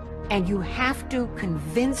 and you have to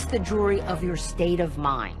convince the jury of your state of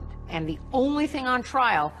mind. And the only thing on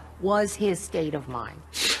trial was his state of mind.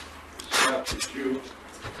 Did you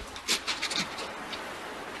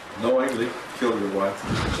knowingly kill your wife?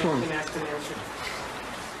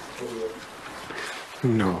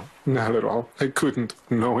 No, not at all. I couldn't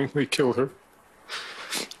knowingly kill her.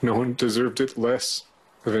 No one deserved it less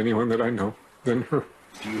of anyone that I know than her.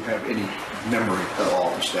 Do you have any memory at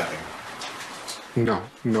all of stabbing?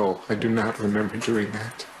 No, I do not remember doing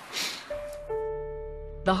that.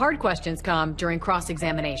 The hard questions come during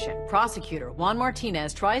cross-examination. Prosecutor Juan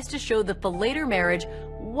Martinez tries to show that the later marriage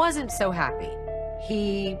wasn't so happy.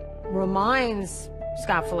 He reminds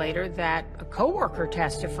Scott Filleder that a coworker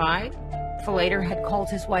testified Filleder had called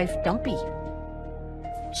his wife dumpy.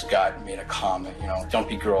 Scott made a comment,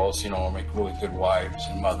 dumpy girls, make really good wives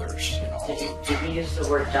and mothers, Did he use the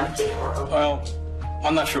word dumpy or overweight? Well,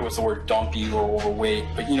 I'm not sure it was the word dumpy or overweight,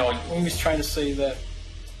 but, he was trying to say that,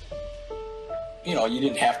 you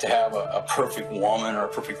didn't have to have a perfect woman or a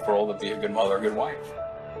perfect girl to be a good mother or a good wife.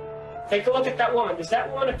 Take a look at that woman. Does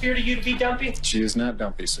that woman appear to you to be dumpy? She is not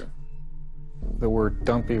dumpy, sir. The word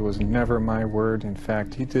dumpy was never my word. In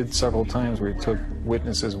fact, he did several times where he took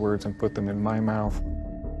witnesses' words and put them in my mouth.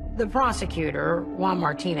 The prosecutor, Juan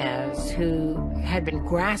Martinez, who had been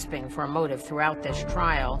grasping for a motive throughout this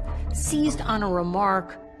trial, seized on a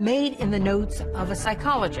remark made in the notes of a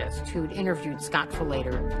psychologist who'd interviewed Scott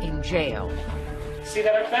Filleder in jail. See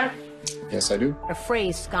that up there? Yes, I do. A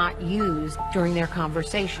phrase Scott used during their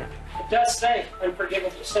conversation. It does say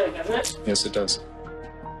unforgivable sin, doesn't it? Yes, it does.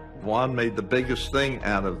 Juan made the biggest thing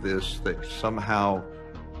out of this, that somehow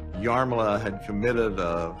Yarmila had committed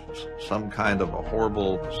some kind of a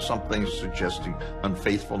horrible something suggesting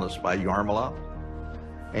unfaithfulness by Yarmila.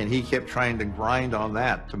 And he kept trying to grind on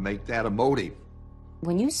that to make that a motive.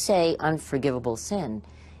 When you say unforgivable sin,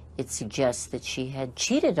 it suggests that she had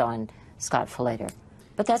cheated on Scott Filleder.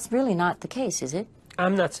 But that's really not the case, is it?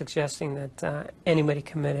 I'm not suggesting that anybody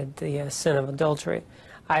committed the sin of adultery.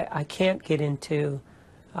 I can't get into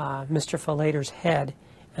Mr. Filleder's head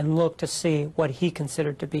and look to see what he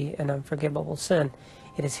considered to be an unforgivable sin.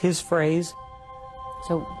 It is his phrase.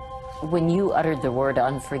 So when you uttered the word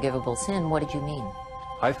unforgivable sin, what did you mean?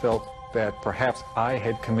 I felt that perhaps I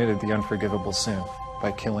had committed the unforgivable sin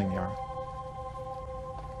by killing Yarm.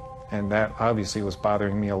 And that obviously was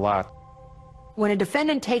bothering me a lot. When a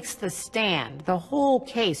defendant takes the stand, the whole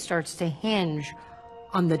case starts to hinge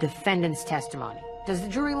on the defendant's testimony. Does the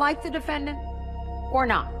jury like the defendant or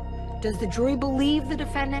not? Does the jury believe the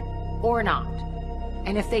defendant or not?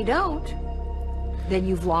 And if they don't, then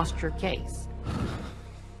you've lost your case.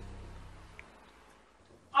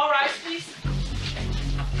 All right, please.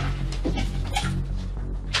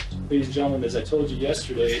 Ladies and gentlemen, as I told you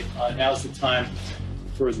yesterday, now's the time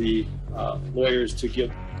for the lawyers to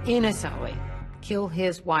give... Innocently kill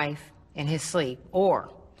his wife in his sleep, or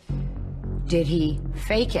did he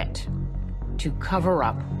fake it to cover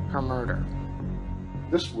up her murder?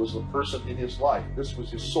 This was the person in his life. This was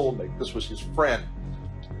his soulmate. This was his friend.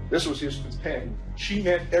 This was his companion. She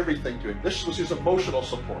meant everything to him. This was his emotional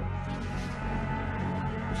support.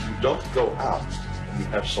 If you don't go out and you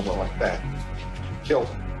have someone like that, kill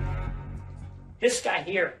him. This guy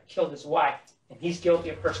here killed his wife, and he's guilty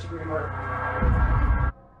of first-degree murder.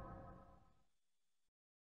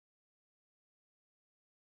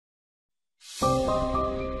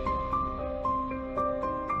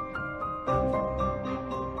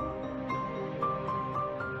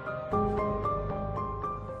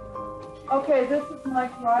 Okay, this is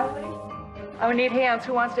Mike Riley. I would need hands.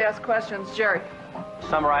 Who wants to ask questions? Jerry.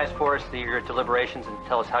 Summarize for us your deliberations and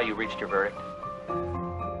tell us how you reached your verdict.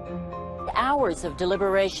 Hours of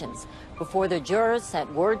deliberations before the jurors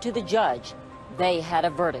sent word to the judge they had a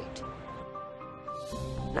verdict.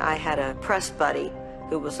 I had a press buddy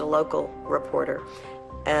who was a local reporter,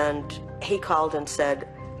 and he called and said,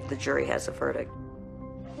 the jury has a verdict.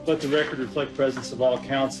 Let the record reflect presence of all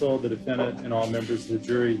counsel, the defendant, and all members of the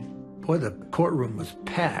jury. Boy, the courtroom was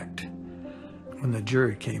packed when the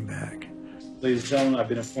jury came back. Ladies and gentlemen, I've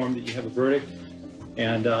been informed that you have a verdict,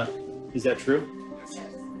 and is that true?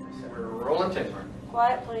 We're rolling tape.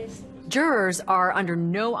 Quiet, please. Jurors are under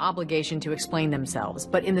no obligation to explain themselves,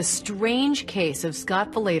 but in the strange case of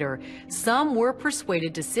Scott Falater, some were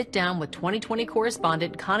persuaded to sit down with 2020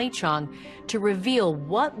 correspondent Connie Chung to reveal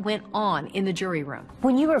what went on in the jury room.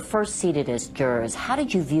 When you were first seated as jurors, how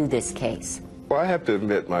did you view this case? Well, I have to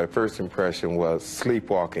admit my first impression was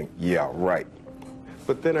sleepwalking. Yeah, right.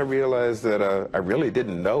 But then I realized that I really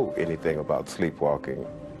didn't know anything about sleepwalking.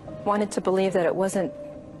 Wanted to believe that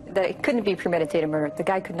that it couldn't be premeditated murder. The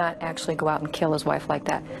guy could not actually go out and kill his wife like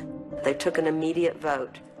that. They took an immediate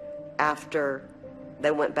vote after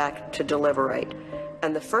they went back to deliberate.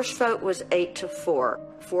 And the first vote was 8-4.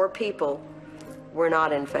 4 people were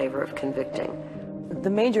not in favor of convicting. The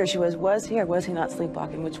major issue was he or was he not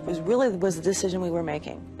sleepwalking, which was the decision we were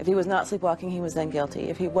making. If he was not sleepwalking, he was then guilty.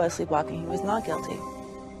 If he was sleepwalking, he was not guilty.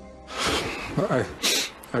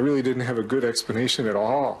 I really didn't have a good explanation at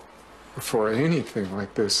all for anything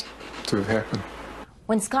like this to have happened.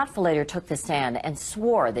 When Scott Falater took the stand and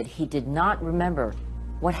swore that he did not remember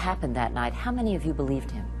what happened that night, how many of you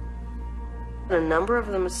believed him? A number of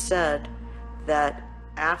them said that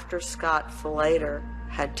after Scott Falater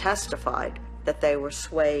had testified, that they were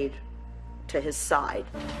swayed to his side.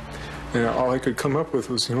 And all I could come up with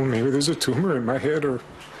was, maybe there's a tumor in my head or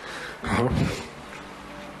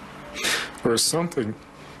something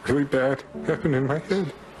really bad happened in my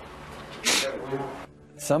head.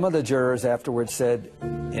 Some of the jurors afterwards said,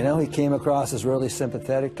 he came across as really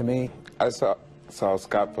sympathetic to me. I saw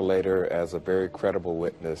Scott Falater as a very credible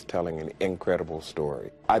witness telling an incredible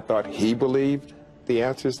story. I thought he believed the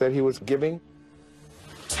answers that he was giving.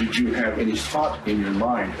 Did you have any thought in your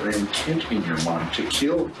mind or intent in your mind to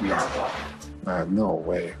kill Yarmouth? No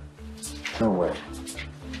way. No way.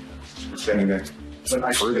 Saying that. The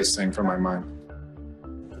furthest thing from my mind.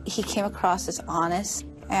 He came across as honest,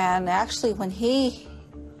 and actually when he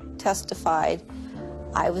testified,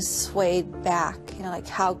 I was swayed back. Like,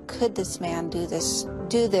 how could this man do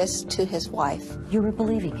this to his wife? You were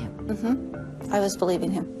believing him? Mm-hmm. I was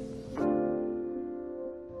believing him.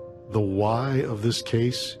 The why of this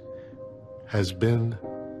case has been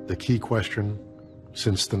the key question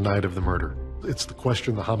since the night of the murder. It's the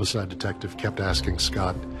question the homicide detective kept asking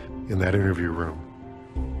Scott in that interview room.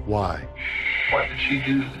 Why? What did she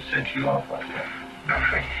do that set you off like that?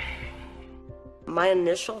 Nothing. My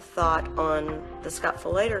initial thought on the Scott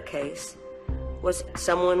Falater case was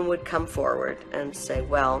someone would come forward and say,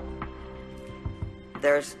 well,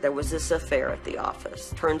 there was this affair at the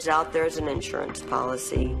office. Turns out there's an insurance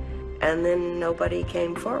policy. And then nobody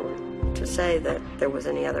came forward to say that there was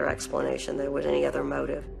any other explanation, there was any other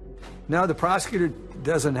motive. No, the prosecutor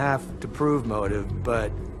doesn't have to prove motive,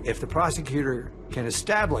 but if the prosecutor can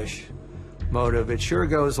establish motive, it sure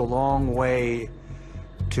goes a long way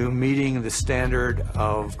to meeting the standard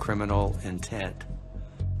of criminal intent.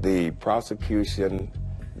 The prosecution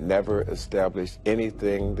never established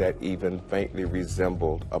anything that even faintly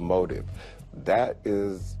resembled a motive. That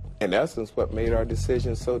is, in essence, what made our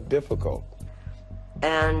decision so difficult.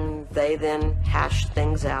 And they then hashed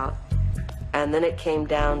things out, and then it came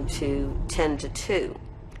down to 10-2,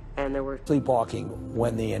 and there were sleepwalking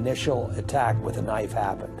when the initial attack with a knife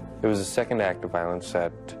happened. It was a second act of violence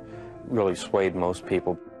that really swayed most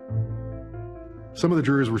people. Some of the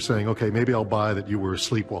jurors were saying, okay, maybe I'll buy that you were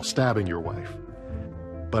asleep while stabbing your wife,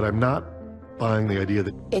 but I'm not buying the idea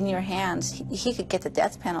that in your hands, he could get the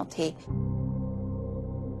death penalty.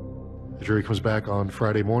 The jury comes back on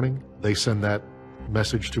Friday morning. They send that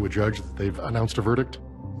message to a judge that they've announced a verdict.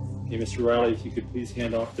 Okay, Mr. Riley, if you could please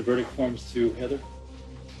hand off the verdict forms to Heather.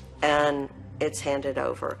 And it's handed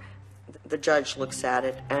over. The judge looks at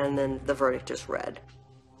it, and then the verdict is read.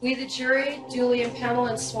 We, the jury, duly impaneled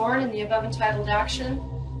and sworn in the above entitled action,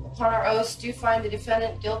 upon our oaths do find the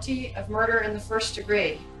defendant guilty of murder in the first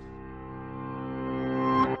degree.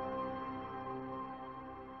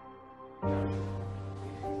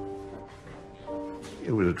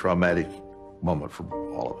 It was a traumatic moment for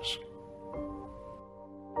all of us.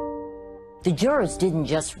 The jurors didn't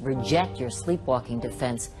just reject your sleepwalking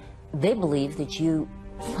defense. They believed that you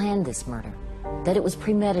planned this murder, that it was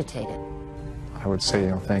premeditated. I would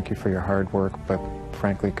say, thank you for your hard work, but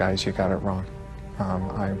frankly, guys, you got it wrong.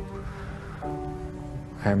 I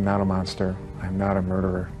am not a monster. I'm not a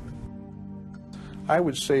murderer. I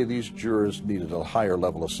would say these jurors needed a higher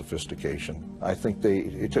level of sophistication. I think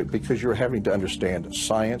because you're having to understand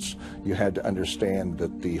science, you had to understand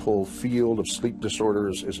that the whole field of sleep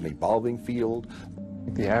disorders is an evolving field.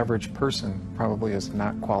 The average person probably is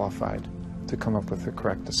not qualified to come up with the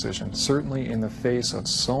correct decision, certainly in the face of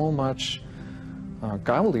so much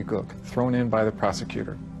gobbledygook thrown in by the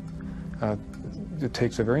prosecutor. It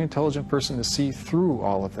takes a very intelligent person to see through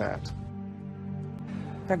all of that.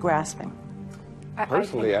 They're grasping.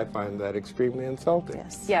 Personally, I find that extremely insulting.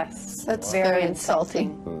 Yes. Yes, that's very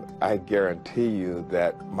insulting. I guarantee you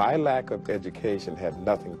that my lack of education had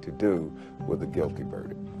nothing to do with the guilty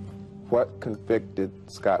verdict. What convicted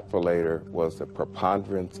Scott Filleder was the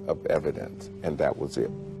preponderance of evidence, and that was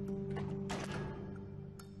it.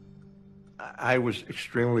 I was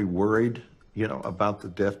extremely worried, about the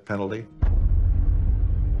death penalty.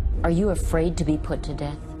 Are you afraid to be put to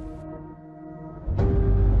death?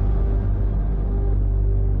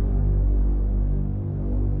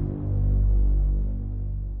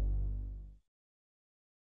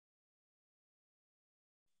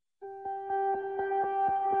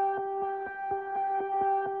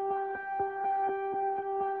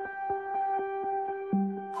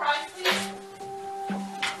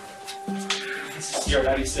 CR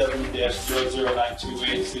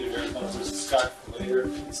 97-00928, State of Arizona versus Scott Filleder.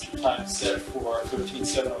 It's the time set for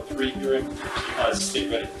 13-703 hearing. Is the state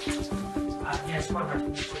ready? Yes,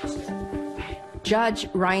 Judge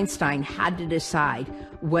Reinstein had to decide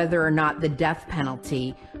whether or not the death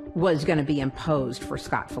penalty was going to be imposed for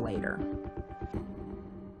Scott Filleder.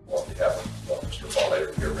 On behalf of Mr.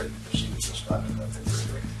 Filleder, you're ready to proceed with this matter.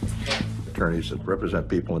 Attorneys that represent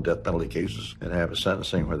people in death penalty cases and have a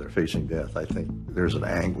sentencing where they're facing death, I think there's an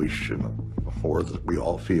anguish and a horror that we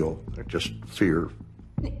all feel, just fear.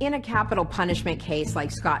 In a capital punishment case like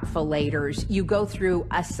Scott Filleder's, you go through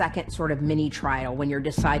a second sort of mini trial when you're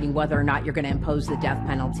deciding whether or not you're going to impose the death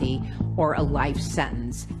penalty or a life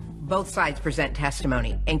sentence. Both sides present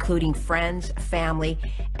testimony, including friends, family,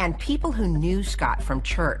 and people who knew Scott from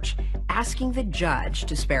church, asking the judge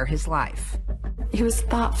to spare his life. He was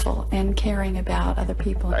thoughtful and caring about other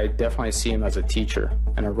people. I definitely see him as a teacher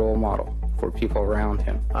and a role model for people around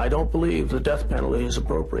him. I don't believe the death penalty is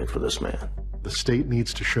appropriate for this man. The state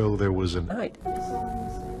needs to show there was an...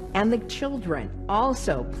 And the children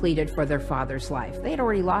also pleaded for their father's life. They had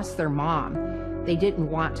already lost their mom. They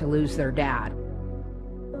didn't want to lose their dad.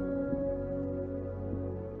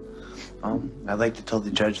 I'd like to tell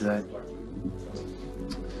the judge that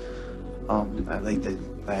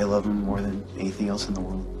I love him more than anything else in the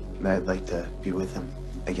world. And I'd like to be with him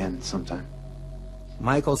again sometime.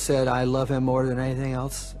 Michael said, I love him more than anything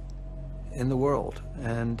else in the world.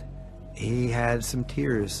 And he had some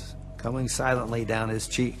tears coming silently down his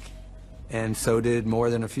cheek. And so did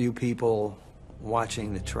more than a few people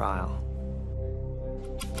watching the trial.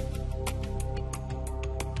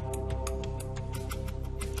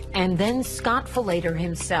 And then Scott Filleder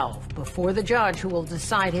himself, before the judge who will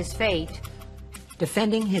decide his fate,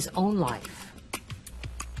 defending his own life.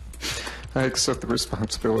 I accept the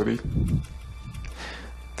responsibility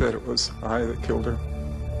that it was I that killed her.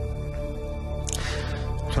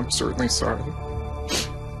 I'm certainly sorry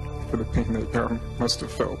for the pain that Darren must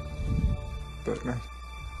have felt that night.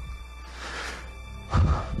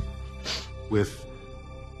 With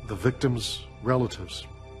the victim's relatives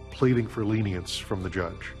pleading for lenience from the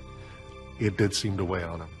judge, it did seem to weigh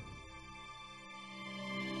on him.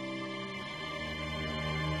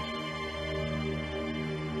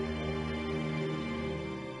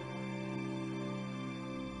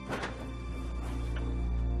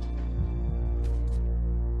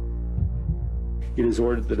 It is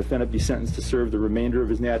ordered the defendant be sentenced to serve the remainder of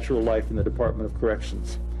his natural life in the Department of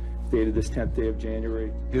Corrections. Dated this 10th day of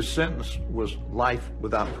January. His sentence was life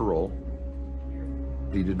without parole.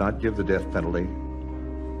 He did not give the death penalty.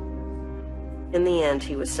 In the end,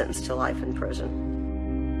 he was sentenced to life in prison.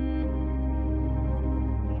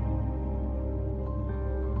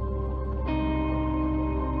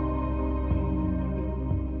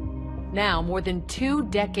 Now, more than 2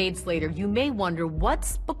 decades later, you may wonder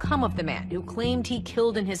what's become of the man who claimed he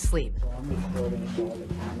killed in his sleep.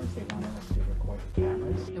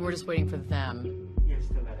 And we're just waiting for them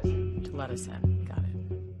to let us in. Got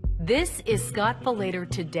it. This is Scott Filleder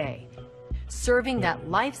today, serving that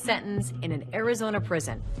life sentence in an Arizona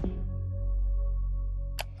prison.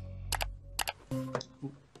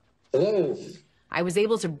 Hello. I was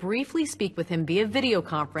able to briefly speak with him via video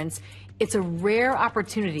conference. It's a rare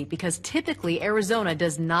opportunity because typically Arizona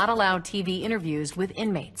does not allow TV interviews with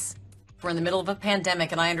inmates. We're in the middle of a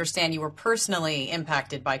pandemic, and I understand you were personally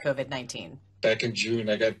impacted by COVID-19. Back in June,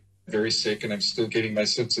 I got very sick, and I'm still getting my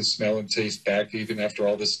sense of smell and taste back even after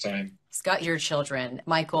all this time. Scott, your children,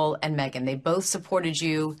 Michael and Megan, they both supported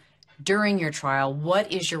you during your trial.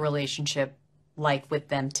 What is your relationship like with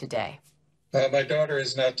them today? My daughter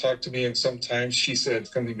has not talked to me in some time. She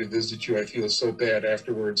said, coming to visit you, I feel so bad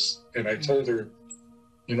afterwards. And I told her,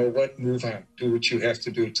 you know what, move on. Do what you have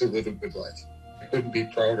to do to live a good life. I couldn't be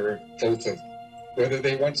prouder of both of them. Whether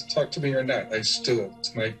they want to talk to me or not, I still,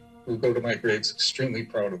 will go to my graves extremely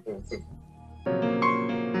proud of both of them.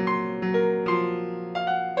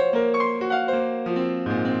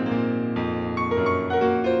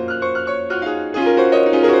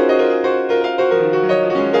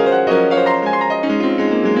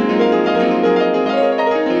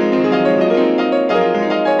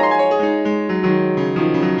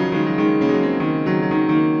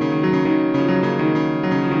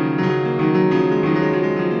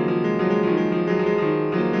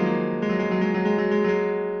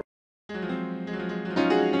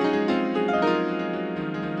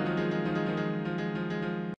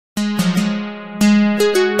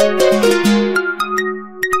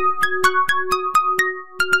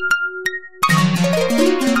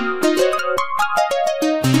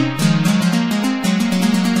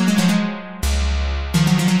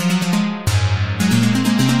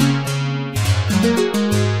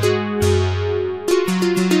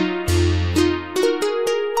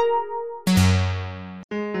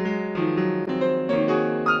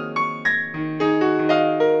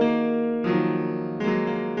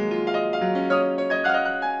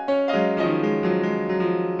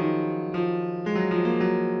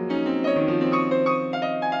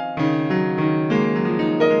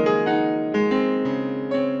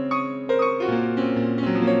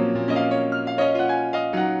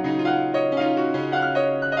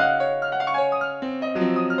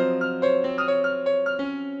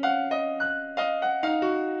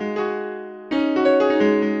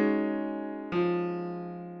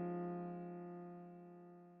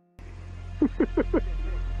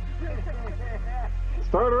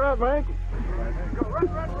 Start her up, Mike.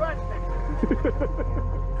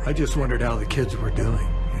 I just wondered how the kids were doing,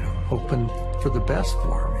 hoping for the best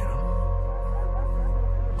for them,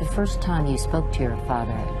 The first time you spoke to your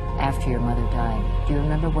father after your mother died, do you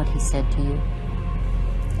remember what he said to you?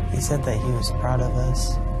 He said that he was proud of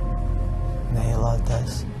us and that he loved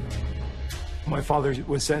us. My father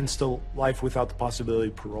was sentenced to life without the possibility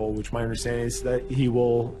of parole, which my understanding is that he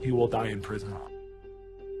will die in prison.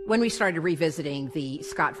 When we started revisiting the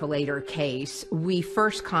Scott Filleder case, we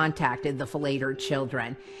first contacted the Filleder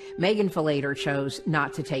children. Megan Filleder chose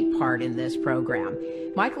not to take part in this program.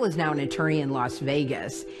 Michael is now an attorney in Las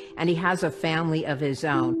Vegas, and he has a family of his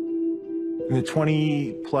own. In the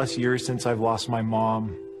 20-plus years since I've lost my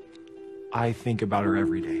mom, I think about her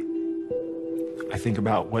every day. I think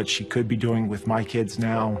about what she could be doing with my kids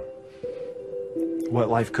now, what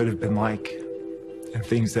life could have been like, and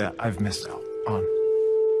things that I've missed out on.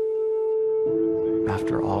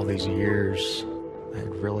 After all these years,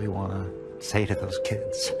 I'd really want to say to those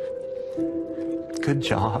kids, good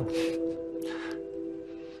job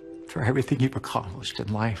for everything you've accomplished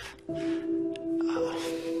in life.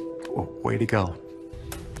 Way to go.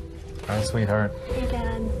 Hi, sweetheart. Hey,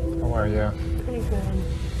 Dad. How are you? Pretty good.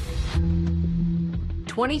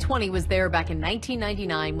 2020 was there back in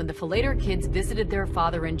 1999 when the Filleder kids visited their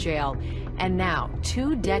father in jail. And now,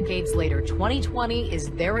 2 decades later, 2020 is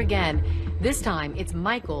there again. This time, it's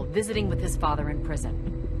Michael visiting with his father in prison.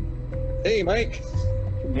 Hey, Mike.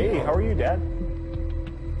 Hey, how are you, Dad?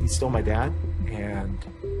 He's still my dad, and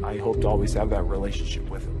I hope to always have that relationship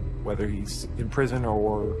with him, whether he's in prison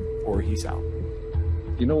or he's out.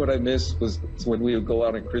 You know what I miss was when we would go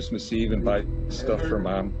out on Christmas Eve and buy stuff for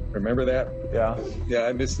Mom. Remember that? Yeah. Yeah,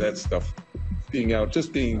 I miss that stuff. Being out,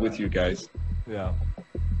 just being with you guys. Yeah.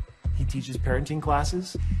 He teaches parenting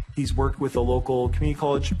classes. He's worked with a local community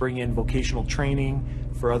college to bring in vocational training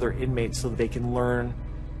for other inmates so that they can learn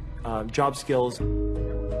job skills.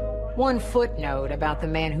 One footnote about the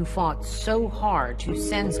man who fought so hard to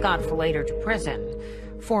send Scott Filleder to prison,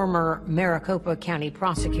 former Maricopa County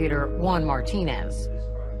prosecutor Juan Martinez.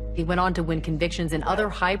 He went on to win convictions in other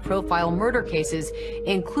high-profile murder cases,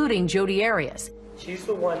 including Jodi Arias. She's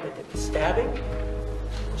the one that did the stabbing.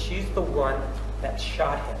 She's the one that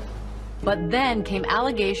shot him. But then came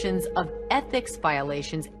allegations of ethics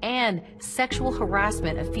violations and sexual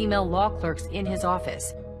harassment of female law clerks in his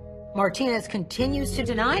office. Martinez continues to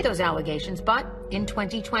deny those allegations, but in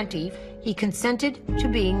 2020, he consented to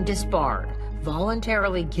being disbarred,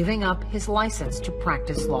 voluntarily giving up his license to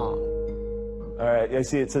practice law. All right, I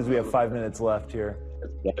see it says we have 5 minutes left here.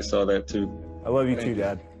 I saw that too. I love you too,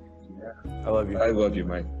 Dad. I love you. I love you,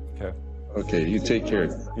 Mike. Okay. Okay, you take care.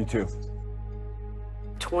 You too.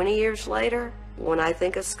 20 years later, when I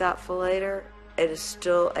think of Scott Filleder, it is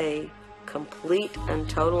still a complete and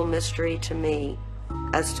total mystery to me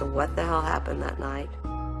as to what the hell happened that night.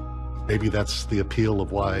 Maybe that's the appeal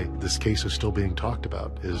of why this case is still being talked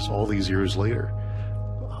about, is all these years later,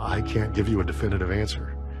 I can't give you a definitive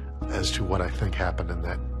answer as to what I think happened in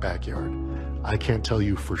that backyard. I can't tell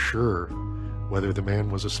you for sure whether the man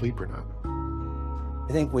was asleep or not.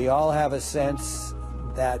 I think we all have a sense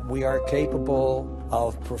that we are capable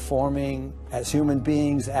of performing as human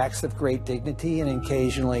beings acts of great dignity and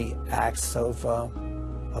occasionally acts of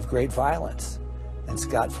great violence. And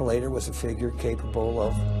Scott Flater was a figure capable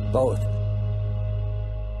of both.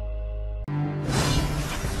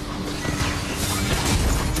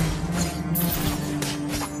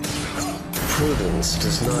 Prudence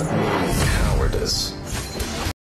does not mean cowardice.